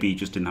 or maybe he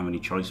just didn't have any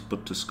choice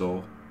but to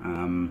score.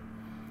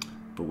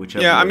 But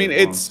whichever. Yeah, I mean,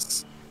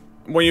 it's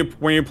when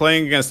you're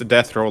playing against the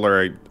Death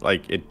Roller,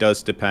 like it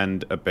does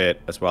depend a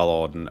bit as well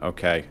on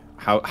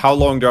how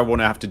long do I want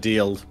to have to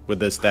deal with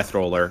this Death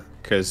Roller,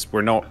 because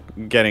we're not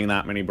getting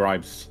that many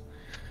bribes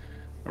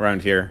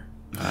around here.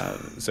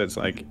 So it's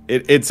like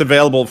it's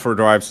available for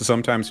drives. So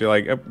sometimes you're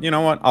like, you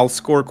know what, I'll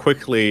score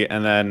quickly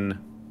and then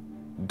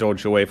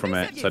dodge away from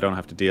it, so I don't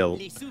have to deal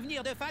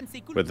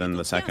within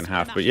the second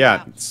half. But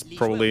yeah, it's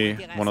probably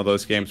one of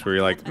those games where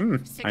you're like,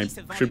 I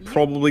should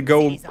probably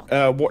go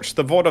watch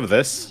the VOD of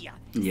this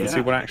and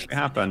see what actually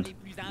happened.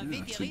 Yeah,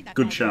 it's a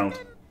good shout.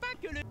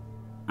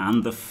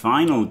 And the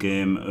final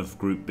game of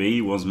Group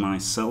B was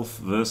myself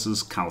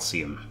versus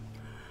Calcium.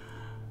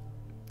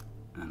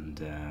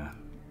 And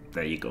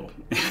there you go.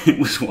 It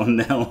was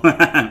 1-0.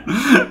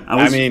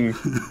 I mean,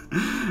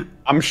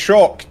 I'm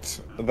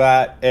shocked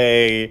that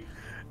a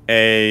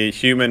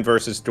human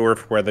versus dwarf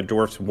where the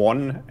dwarfs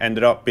won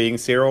ended up being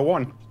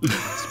 0-1.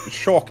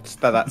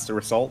 Shocked that that's the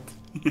result.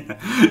 Yeah.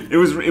 It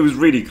was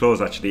really close,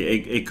 actually.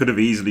 It could have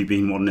easily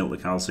been 1-0 to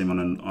Calcium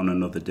on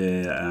another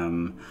day.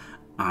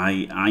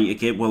 I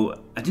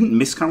didn't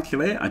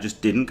miscalculate. I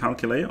just didn't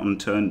calculate on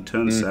turn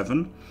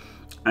 7.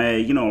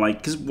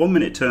 Because 1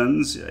 minute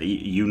turns,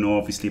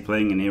 obviously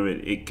playing in here,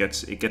 it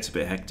gets a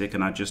bit hectic,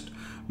 and I just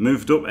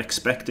moved up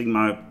expecting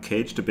my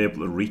cage to be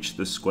able to reach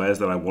the squares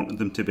that I wanted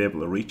them to be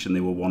able to reach, and they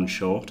were one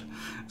short.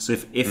 So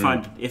if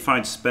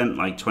I'd spent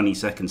like 20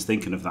 seconds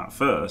thinking of that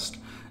first,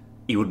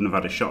 he wouldn't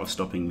have had a shot of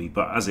stopping me.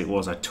 But as it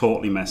was, I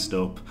totally messed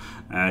up.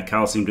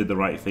 Calcium did the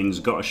right things,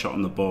 got a shot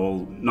on the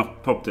ball,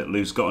 not popped it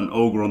loose, got an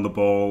ogre on the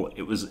ball.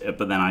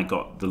 But then I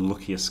got the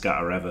luckiest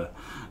scatter ever,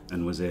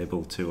 and was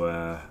able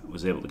to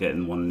get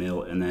in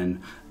 1-0, and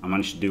then I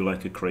managed to do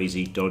like a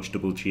crazy dodge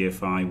double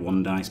GFI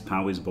 1 dice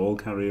powers ball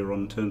carrier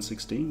on turn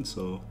 16.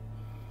 So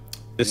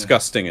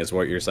disgusting is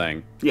what you're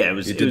saying. Yeah, it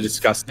was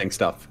disgusting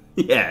stuff.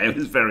 Yeah, it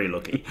was very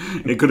lucky.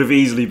 It could have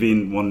easily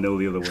been 1-0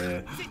 the other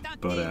way,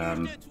 but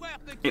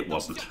it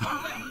wasn't.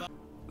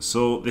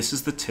 So this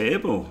is the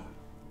table.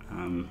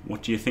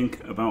 What do you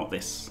think about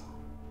this?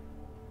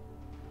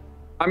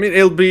 I mean,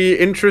 it'll be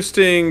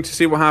interesting to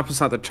see what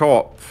happens at the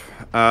top.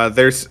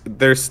 There's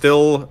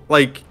still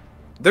like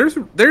there's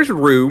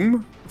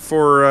room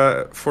for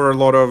a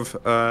lot of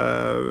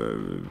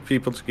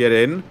people to get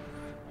in.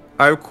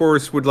 I of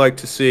course would like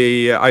to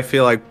see. I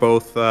feel like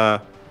both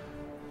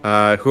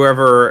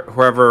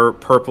whoever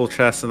Purple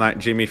Chess and that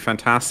Jimmy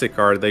Fantastic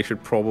are, they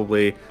should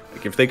probably,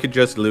 like, if they could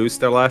just lose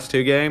their last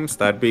 2 games,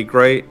 that'd be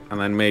great. And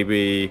then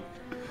maybe,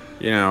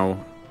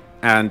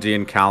 Andy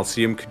and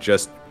Calcium could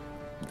just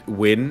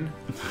win.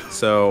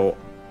 So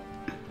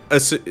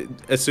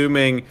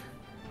assuming,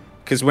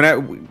 because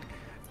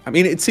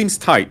it seems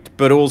tight,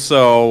 but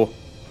also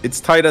it's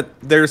tight at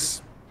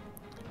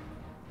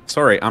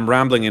sorry, I'm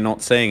rambling and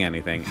not saying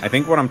anything. I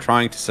think what I'm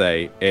trying to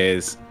say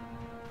is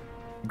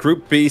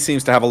Group B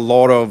seems to have a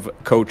lot of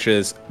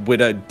coaches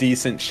with a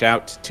decent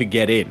shout to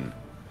get in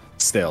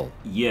still.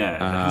 Yeah,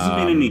 there hasn't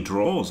been any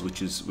draws,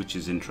 which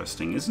is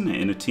interesting, isn't it?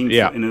 In a team,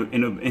 yeah. in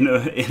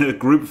a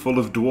group full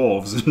of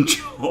dwarves and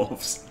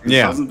dwarves,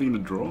 there hasn't been a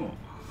draw.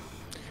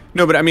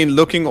 No, but I mean,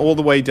 looking all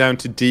the way down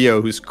to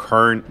Dio, who's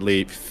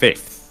currently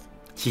 5th.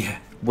 Yeah.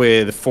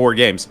 With 4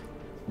 games,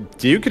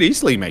 Dio could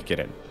easily make it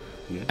in,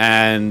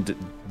 and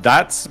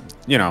that's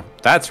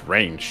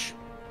range.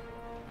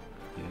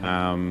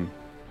 Yeah.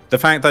 The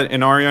fact that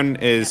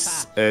Inarion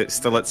is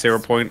still at 0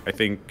 point, I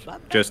think,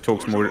 just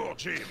talks more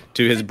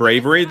to his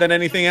bravery than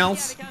anything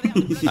else.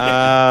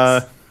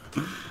 I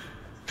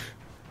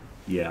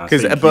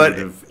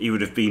think he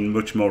would have been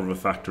much more of a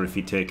factor if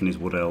he'd taken his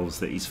Wood Elves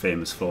that he's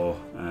famous for.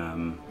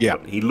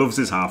 But he loves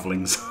his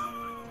halflings.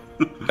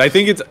 I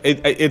think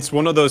it's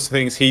one of those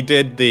things. He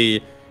did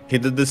the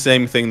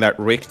same thing that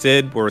Rick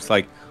did, where it's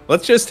like,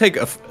 let's take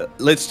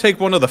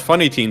one of the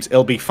funny teams.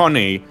 It'll be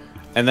funny,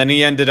 and then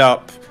he ended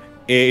up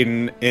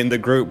in the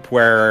group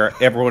where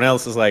everyone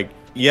else is like,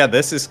 yeah,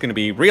 this is going to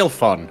be real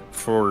fun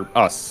for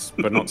us,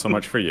 but not so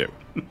much for you.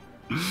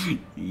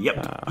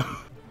 Yep.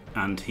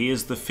 And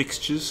here's the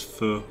fixtures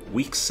for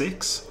week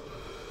 6.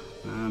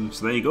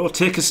 So there you go.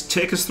 Take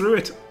us through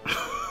it.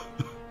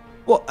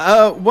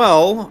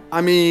 Well,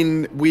 I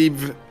mean,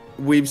 we've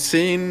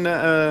seen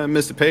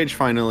Mr. Page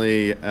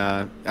finally.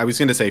 I was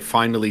going to say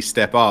finally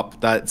step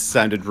up. That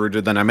sounded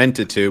ruder than I meant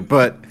it to,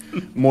 but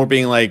more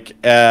being like,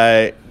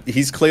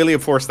 he's clearly a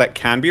force that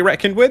can be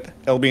reckoned with.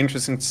 It'll be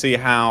interesting to see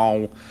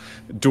how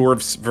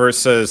dwarves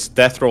versus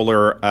Death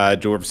Roller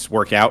dwarves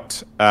work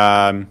out.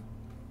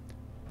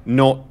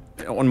 Not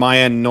on my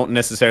end, not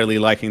necessarily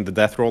liking the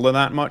Death Roller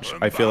that much.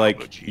 I feel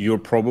like you're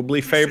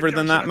probably favored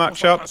in that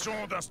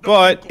matchup.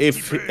 But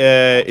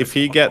if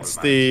he gets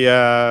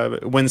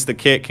wins the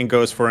kick and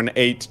goes for an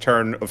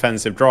 8-turn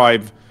offensive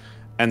drive,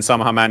 and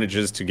somehow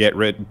manages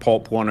to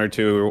pulp 1 or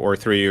 2 or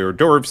 3 or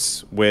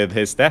dwarves with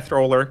his Death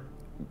Roller,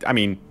 I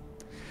mean,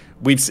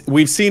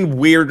 we've seen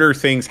weirder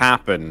things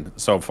happen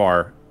so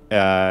far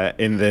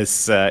in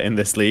this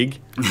league.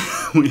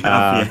 We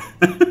have,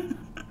 yeah.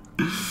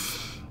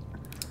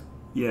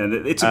 Yeah,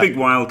 it's a big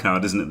wild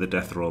card, isn't it? The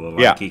Death Roller,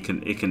 like it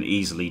can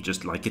easily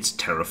just like it's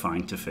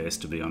terrifying to face,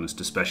 to be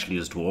honest. Especially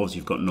as dwarves,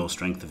 you've got no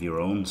strength of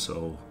your own,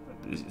 so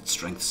it's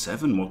strength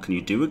 7. What can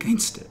you do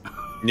against it?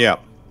 Yeah,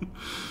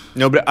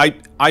 no, but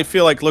I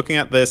feel like looking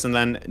at this and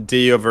then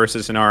Dio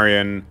versus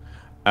Inarian,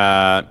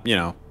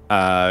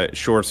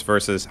 Shorts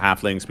versus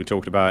Halflings. We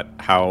talked about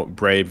how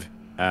brave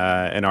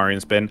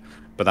Inarian's been,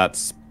 but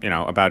that's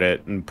about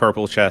it. And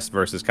Purple Chest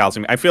versus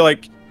Calcium. I feel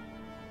like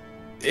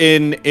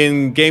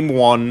in game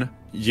 1.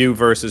 You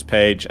versus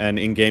Paige, and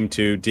in game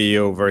 2,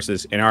 Dio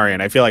versus Inarian.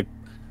 I feel like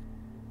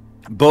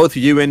both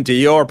you and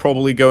Dio are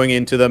probably going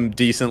into them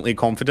decently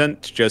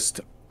confident, just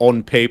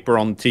on paper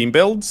on team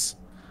builds.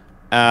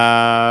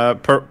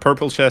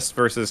 Purple Chest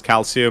versus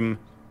Calcium.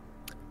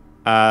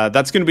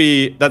 That's gonna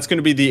be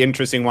the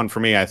interesting one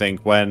for me. I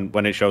think when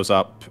it shows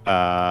up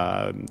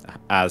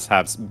as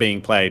has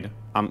being played.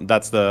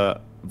 That's the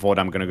vote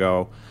I'm gonna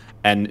go,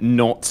 and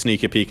not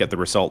sneak a peek at the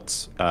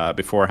results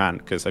beforehand,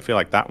 because I feel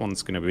like that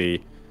one's gonna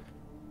be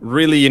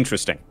really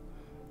interesting.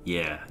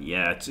 Yeah,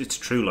 it's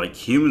true. Like,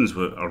 humans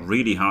are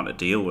really hard to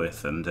deal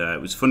with, and it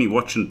was funny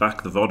watching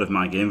back the VOD of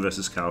my game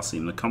versus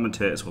Calcium. The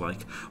commentators were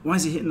like, "Why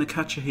is he hitting the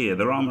catcher here?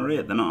 They're armor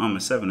 8, they're not armor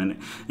 7." And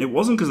it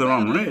wasn't because they're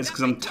armor 8. It's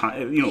because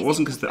it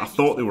wasn't because I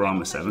thought they were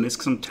armor 7. It's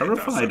because I'm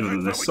terrified of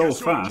them. They're so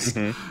fast,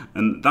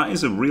 and that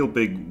is a real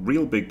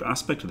big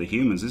aspect of the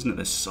humans, isn't it?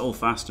 They're so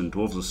fast, and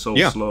dwarves are so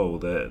slow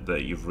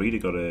that you've really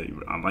got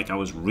to. I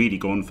was really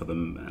going for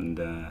them, and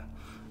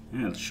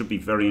it should be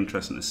very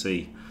interesting to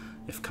see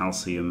if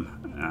Calcium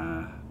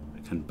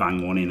can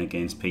bang one in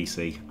against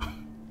PC.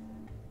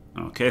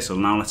 Okay, so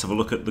now let's have a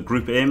look at the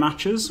Group A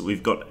matches.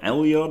 We've got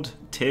Elyod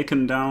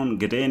taken down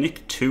Gdanik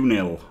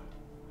 2-0.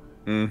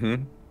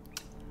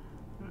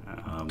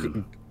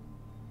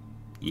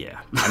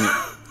 Yeah.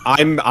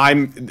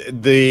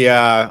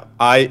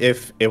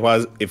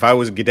 If I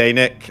was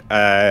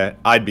Gdanik,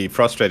 I'd be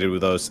frustrated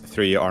with those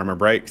 3 armor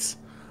breaks.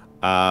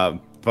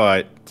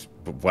 But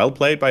well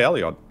played by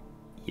Elyod.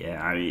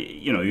 Yeah,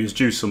 he was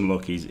due some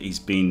luck.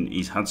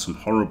 He's had some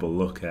horrible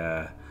luck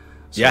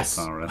so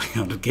far.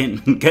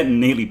 Getting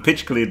nearly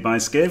pitch cleared by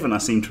Skaven, I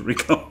seem to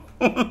recall.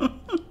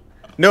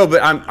 No,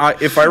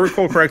 but if I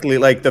recall correctly,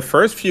 like the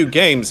first few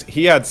games,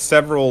 he had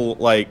several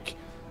like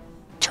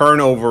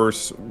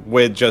turnovers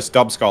with just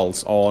dub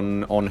skulls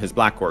on his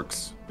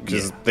blackworks,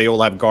 because they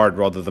all have guard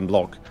rather than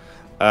block,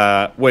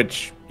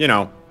 which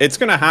it's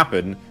gonna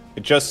happen.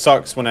 It just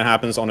sucks when it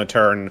happens on a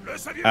turn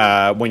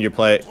when you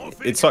play.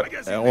 It's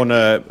on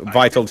a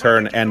vital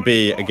turn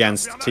NB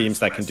against teams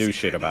that can do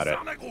shit about it.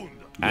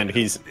 And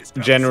he's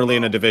generally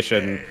in a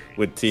division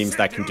with teams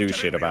that can do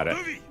shit about it.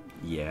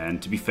 Yeah,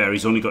 and to be fair,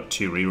 he's only got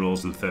 2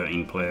 rerolls and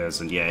 13 players,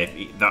 and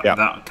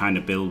that kind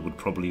of build would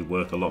probably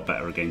work a lot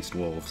better against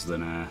dwarves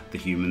than the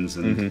humans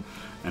and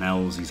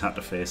elves he's had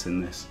to face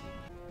in this.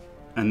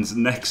 And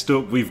next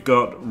up, we've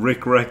got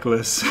Rick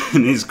Reckless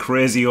and his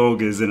crazy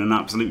ogres in an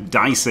absolute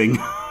dicing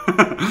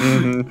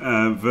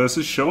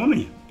versus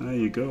Shawnee. There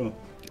you go.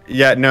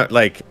 Yeah, no,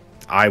 like,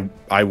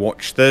 I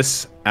watched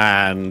this,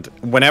 and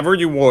whenever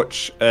you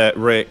watch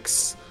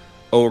Rick's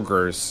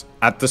ogres,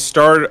 at the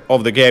start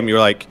of the game, you're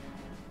like,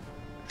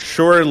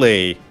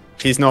 surely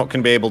he's not going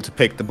to be able to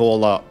pick the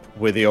ball up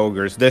with the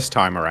ogres this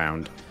time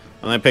around.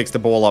 And then picks the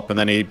ball up, and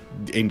then he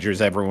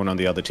injures everyone on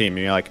the other team.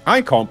 And you're like,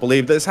 I can't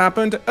believe this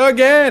happened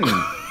again.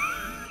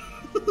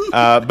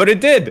 But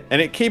it did,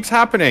 and it keeps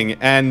happening.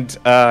 And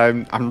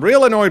I'm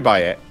real annoyed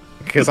by it,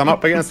 because I'm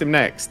up against him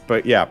next.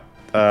 But yeah,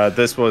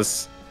 this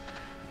was...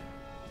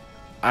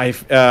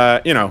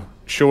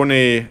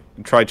 Shawnee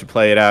tried to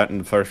play it out in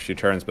the first few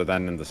turns, but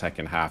then in the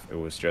second half, it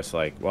was just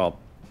like, well,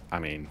 I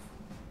mean...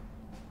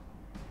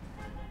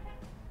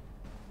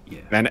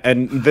 Yeah.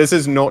 And this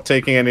is not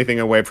taking anything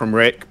away from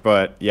Rick,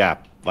 but yeah,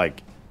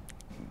 like,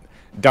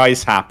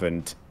 dice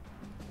happened,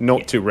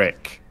 not to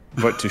Rick,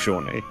 but to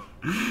Shawnee.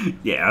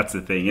 Yeah, that's the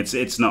thing.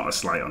 It's not a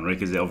slight on Rick,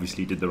 because he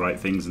obviously did the right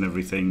things and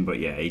everything, but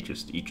yeah, he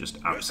just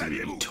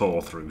absolutely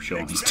tore through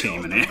Shawnee's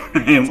team in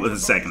it. With the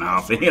second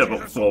half, he had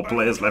about 4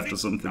 players left or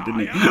something, didn't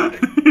he?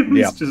 It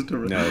was just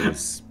horrific. No, it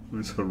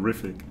was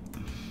horrific.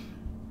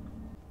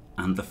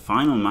 And the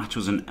final match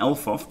was an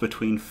elf-off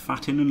between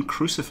Fatin and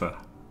Crucifer.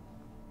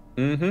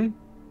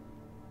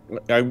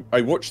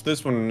 I watched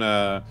this one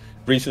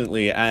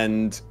recently,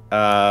 and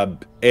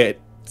it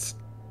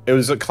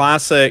was a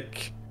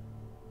classic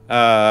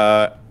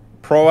pro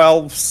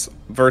elves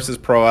versus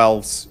pro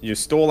elves. You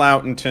stall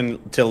out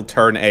until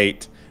turn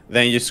 8,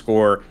 then you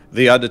score.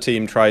 The other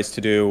team tries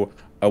to do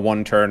a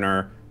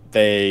 1-turner.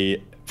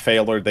 They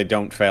fail or they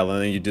don't fail, and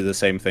then you do the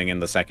same thing in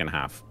the second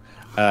half.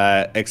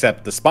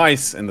 Except the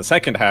spice in the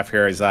second half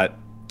here is that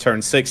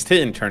turn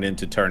 16 turned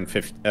into turn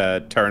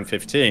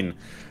 15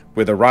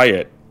 with a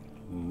riot.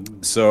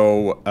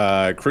 So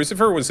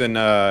Crucifer was in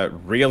a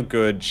real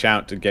good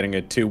shout to getting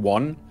a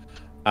 2-1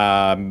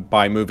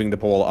 by moving the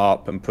ball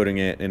up and putting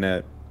it in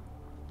a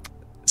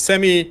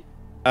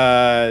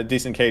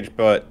decent cage,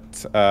 but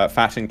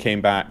Fatten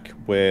came back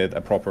with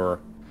a proper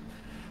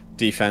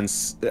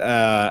defense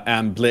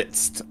and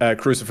blitzed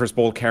Crucifer's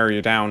ball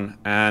carrier down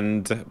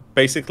and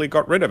basically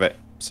got rid of it.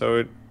 So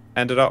it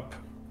ended up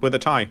with a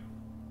tie.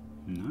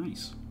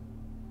 Nice.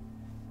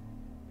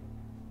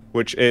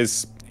 Which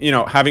is, you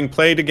know, having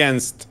played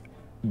against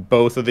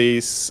both of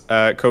these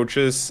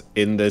coaches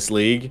in this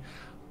league,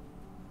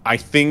 I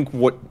think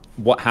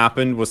what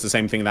happened was the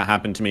same thing that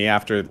happened to me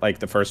after like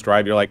the first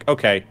drive. You're like,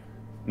 okay,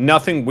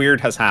 nothing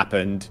weird has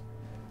happened.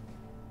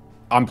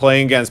 I'm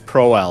playing against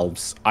pro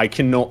elves. I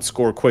cannot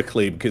score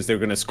quickly because they're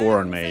going to score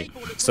on me.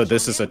 So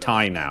this is a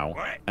tie now,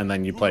 and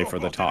then you play for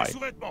the tie.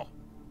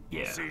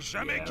 Yeah,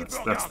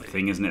 that's the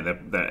thing, isn't it?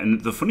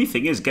 And the funny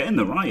thing is, getting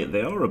the right,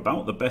 they are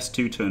about the best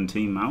two-turn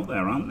team out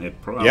there, aren't they?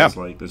 Pro elves,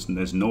 like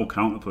there's no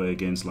counterplay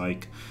against,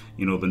 like,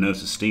 you know, the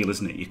Nurse of Steel,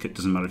 isn't it? It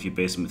doesn't matter if you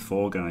base him with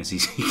 4 guys, he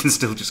can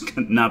still just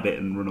nab it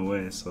and run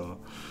away. So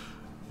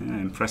yeah,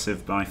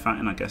 impressive by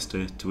Fatten, I guess,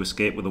 to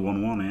escape with a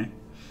 1-1, eh?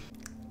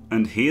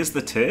 And here's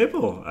the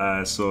table.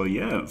 So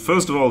yeah,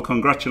 first of all,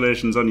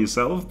 congratulations on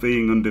yourself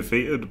being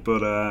undefeated,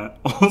 but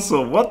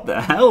also, what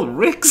the hell,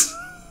 Ricks?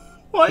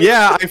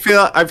 Yeah, I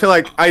feel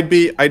like I'd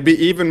be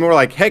even more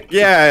like, heck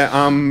yeah,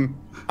 I'm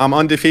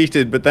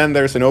undefeated, but then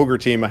there's an ogre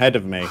team ahead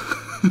of me.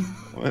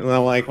 And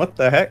I'm like, what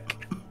the heck?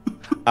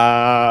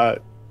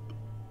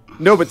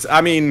 No, but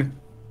I mean,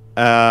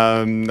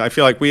 I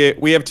feel like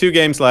we have 2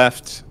 games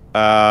left.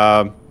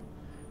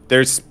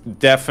 There's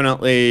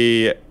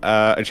definitely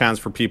a chance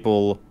for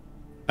people,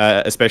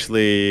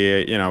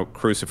 especially, you know,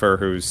 Crucifer,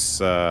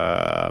 who's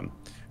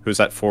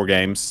at 4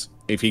 games.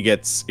 If he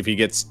gets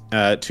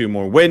 2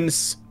 more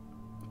wins,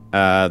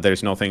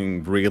 there's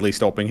nothing really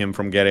stopping him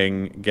from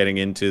getting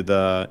into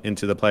the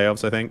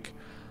playoffs, I think.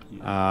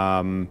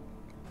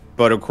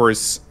 But of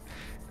course,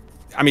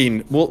 I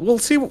mean, we'll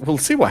see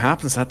what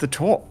happens at the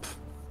top.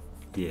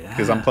 Yeah.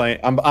 Because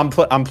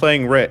I'm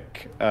playing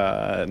Rick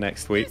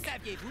next week.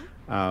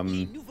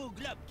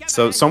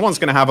 So someone's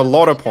going to have a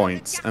lot of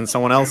points, and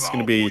someone else is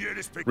going to be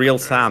real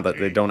sad that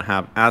they don't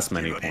have as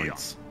many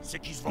points.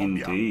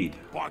 Indeed.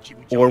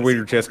 Or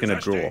we're just going to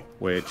draw,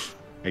 which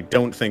I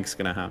don't think is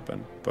going to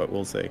happen, but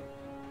we'll see.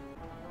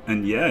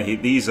 And yeah,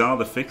 these are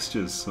the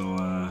fixtures. So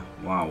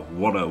wow,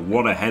 what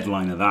a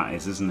headliner that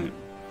is, isn't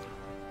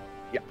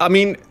it? I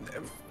mean,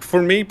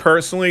 for me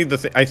personally,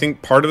 I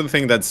think part of the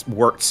thing that's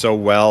worked so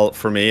well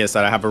for me is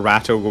that I have a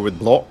Rat Ogre with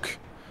block,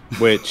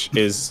 which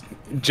is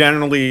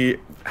generally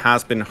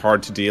has been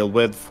hard to deal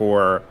with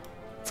for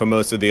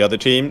most of the other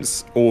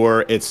teams,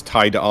 or it's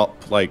tied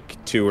up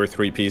like 2 or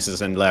 3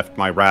 pieces and left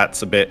my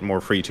rats a bit more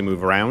free to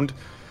move around.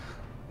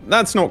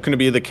 That's not going to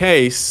be the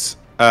case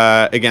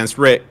against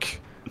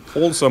Rick.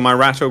 Also, my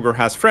Rat Ogre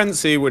has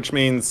Frenzy, which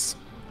means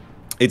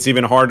it's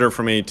even harder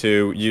for me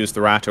to use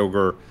the Rat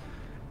Ogre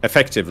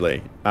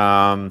effectively.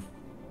 But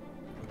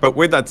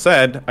with that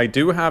said, I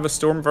do have a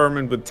Storm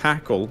Vermin with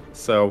Tackle,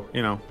 so,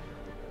 you know,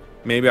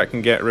 maybe I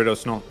can get rid of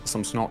some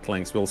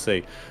Snotlings. We'll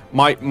see.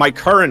 My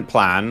current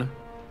plan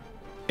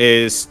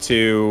is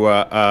to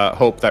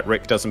hope that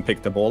Rick doesn't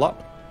pick the ball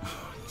up.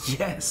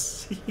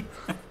 Yes.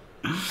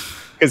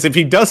 Because if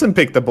he doesn't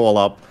pick the ball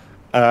up,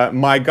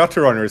 my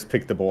Gutter Runners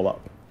pick the ball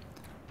up.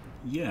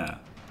 Yeah,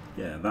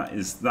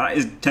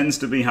 that tends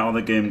to be how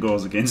the game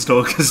goes against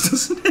Ogres,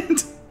 doesn't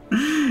it?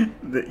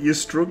 That you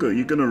struggle.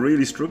 You're gonna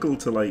really struggle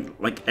to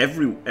like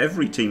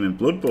every team in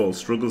Blood Bowl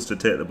struggles to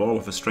take the ball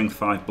off a strength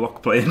 5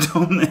 block player,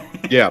 don't they?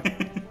 Yeah.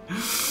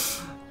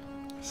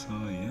 So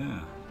yeah.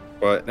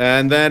 But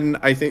and then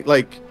I think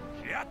like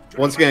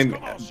once again,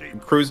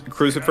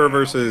 Crucifer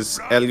versus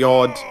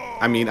Elyod.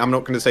 I mean, I'm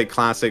not going to say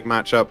classic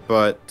matchup,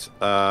 but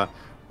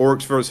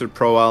Orcs versus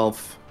Pro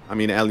Elf. I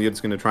mean,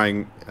 Elyod's going to try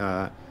and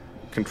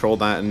control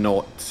that and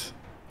not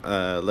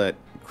let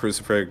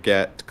Crucifer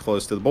get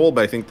close to the ball.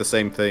 But I think the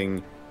same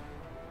thing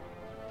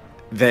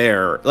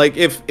there. Like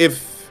if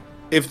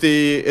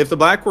the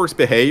Black Orcs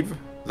behave,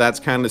 that's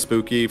kind of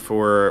spooky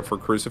for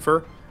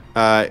Crucifer.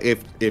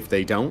 If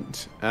they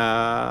don't,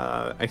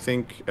 I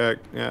think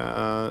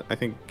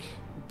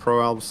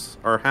Pro Elves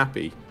are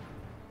happy.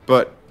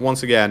 But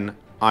once again,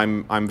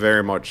 I'm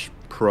very much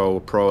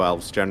pro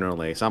Elves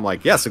generally. So I'm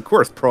like, yes, of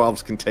course, Pro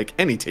Elves can take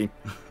any team.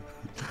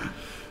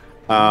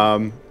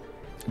 But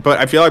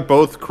I feel like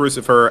both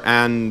Crucifer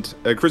and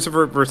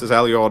Crucifer versus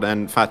Elyod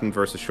and Fatten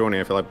versus Shoni,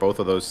 I feel like both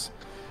of those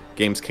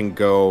games can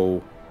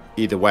go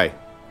either way.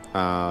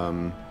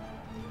 But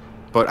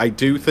I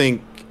don't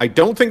think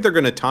they're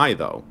going to tie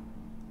though.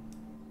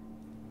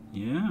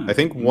 Yeah. I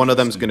think one of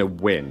them's going to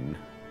win,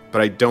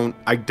 but I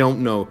don't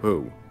know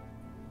who.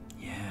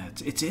 Yeah,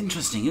 it's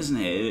interesting, isn't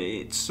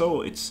it?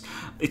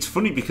 It's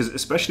funny because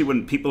especially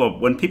when people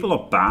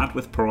are bad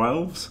with Pro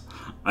Elves,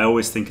 I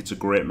always think it's a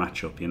great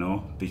matchup, you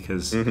know,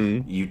 because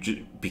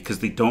because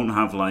they don't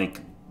have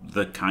like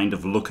the kind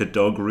of luck a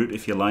dog route,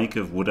 if you like,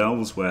 of Wood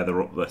Elves, where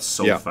they're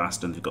so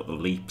fast and they've got the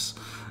leaps.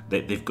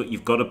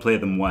 You've got to play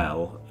them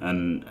well,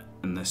 and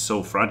they're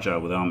so fragile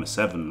with Armor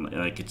 7.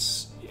 Like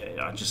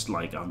I just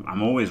like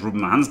I'm always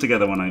rubbing my hands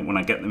together when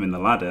I get them in the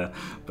ladder.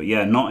 But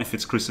yeah, not if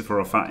it's Christopher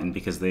or Fatin,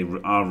 because they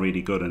are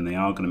really good and they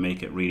are going to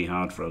make it really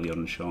hard for Elliot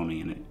and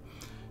Shawnee, and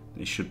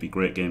it should be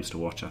great games to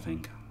watch, I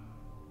think.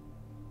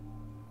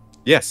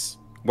 Yes.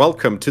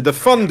 Welcome to the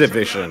fun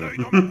division,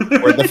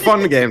 where the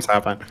fun games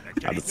happen.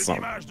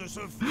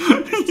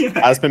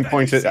 As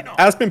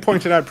been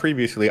pointed out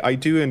previously, I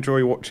do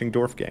enjoy watching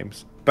dwarf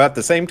games. But at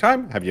the same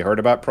time, have you heard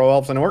about Pro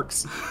Elves and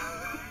Orcs?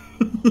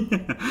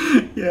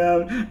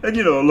 Yeah, and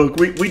you know, look,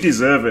 we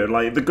deserve it.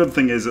 Like, the good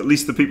thing is, at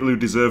least the people who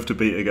deserve to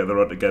be together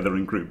are together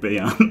in Group B,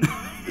 aren't they?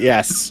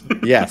 Yes,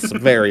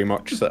 very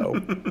much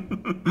so.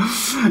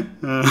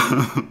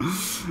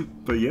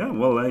 But yeah,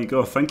 well, there you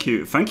go. Thank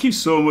you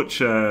so much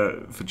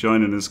for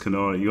joining us,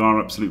 Kenora. You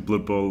are absolute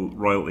Blood Bowl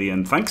royalty,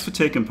 and thanks for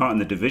taking part in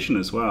the division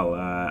as well.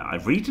 I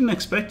really didn't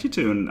expect you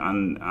to, and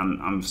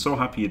I'm so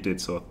happy you did.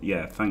 So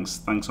yeah,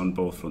 thanks on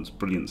both fronts.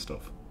 Brilliant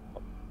stuff.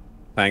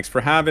 Thanks for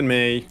having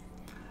me.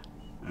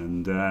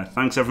 And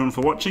thanks everyone for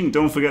watching.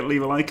 Don't forget to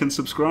leave a like and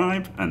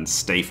subscribe, and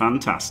stay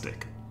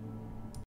fantastic.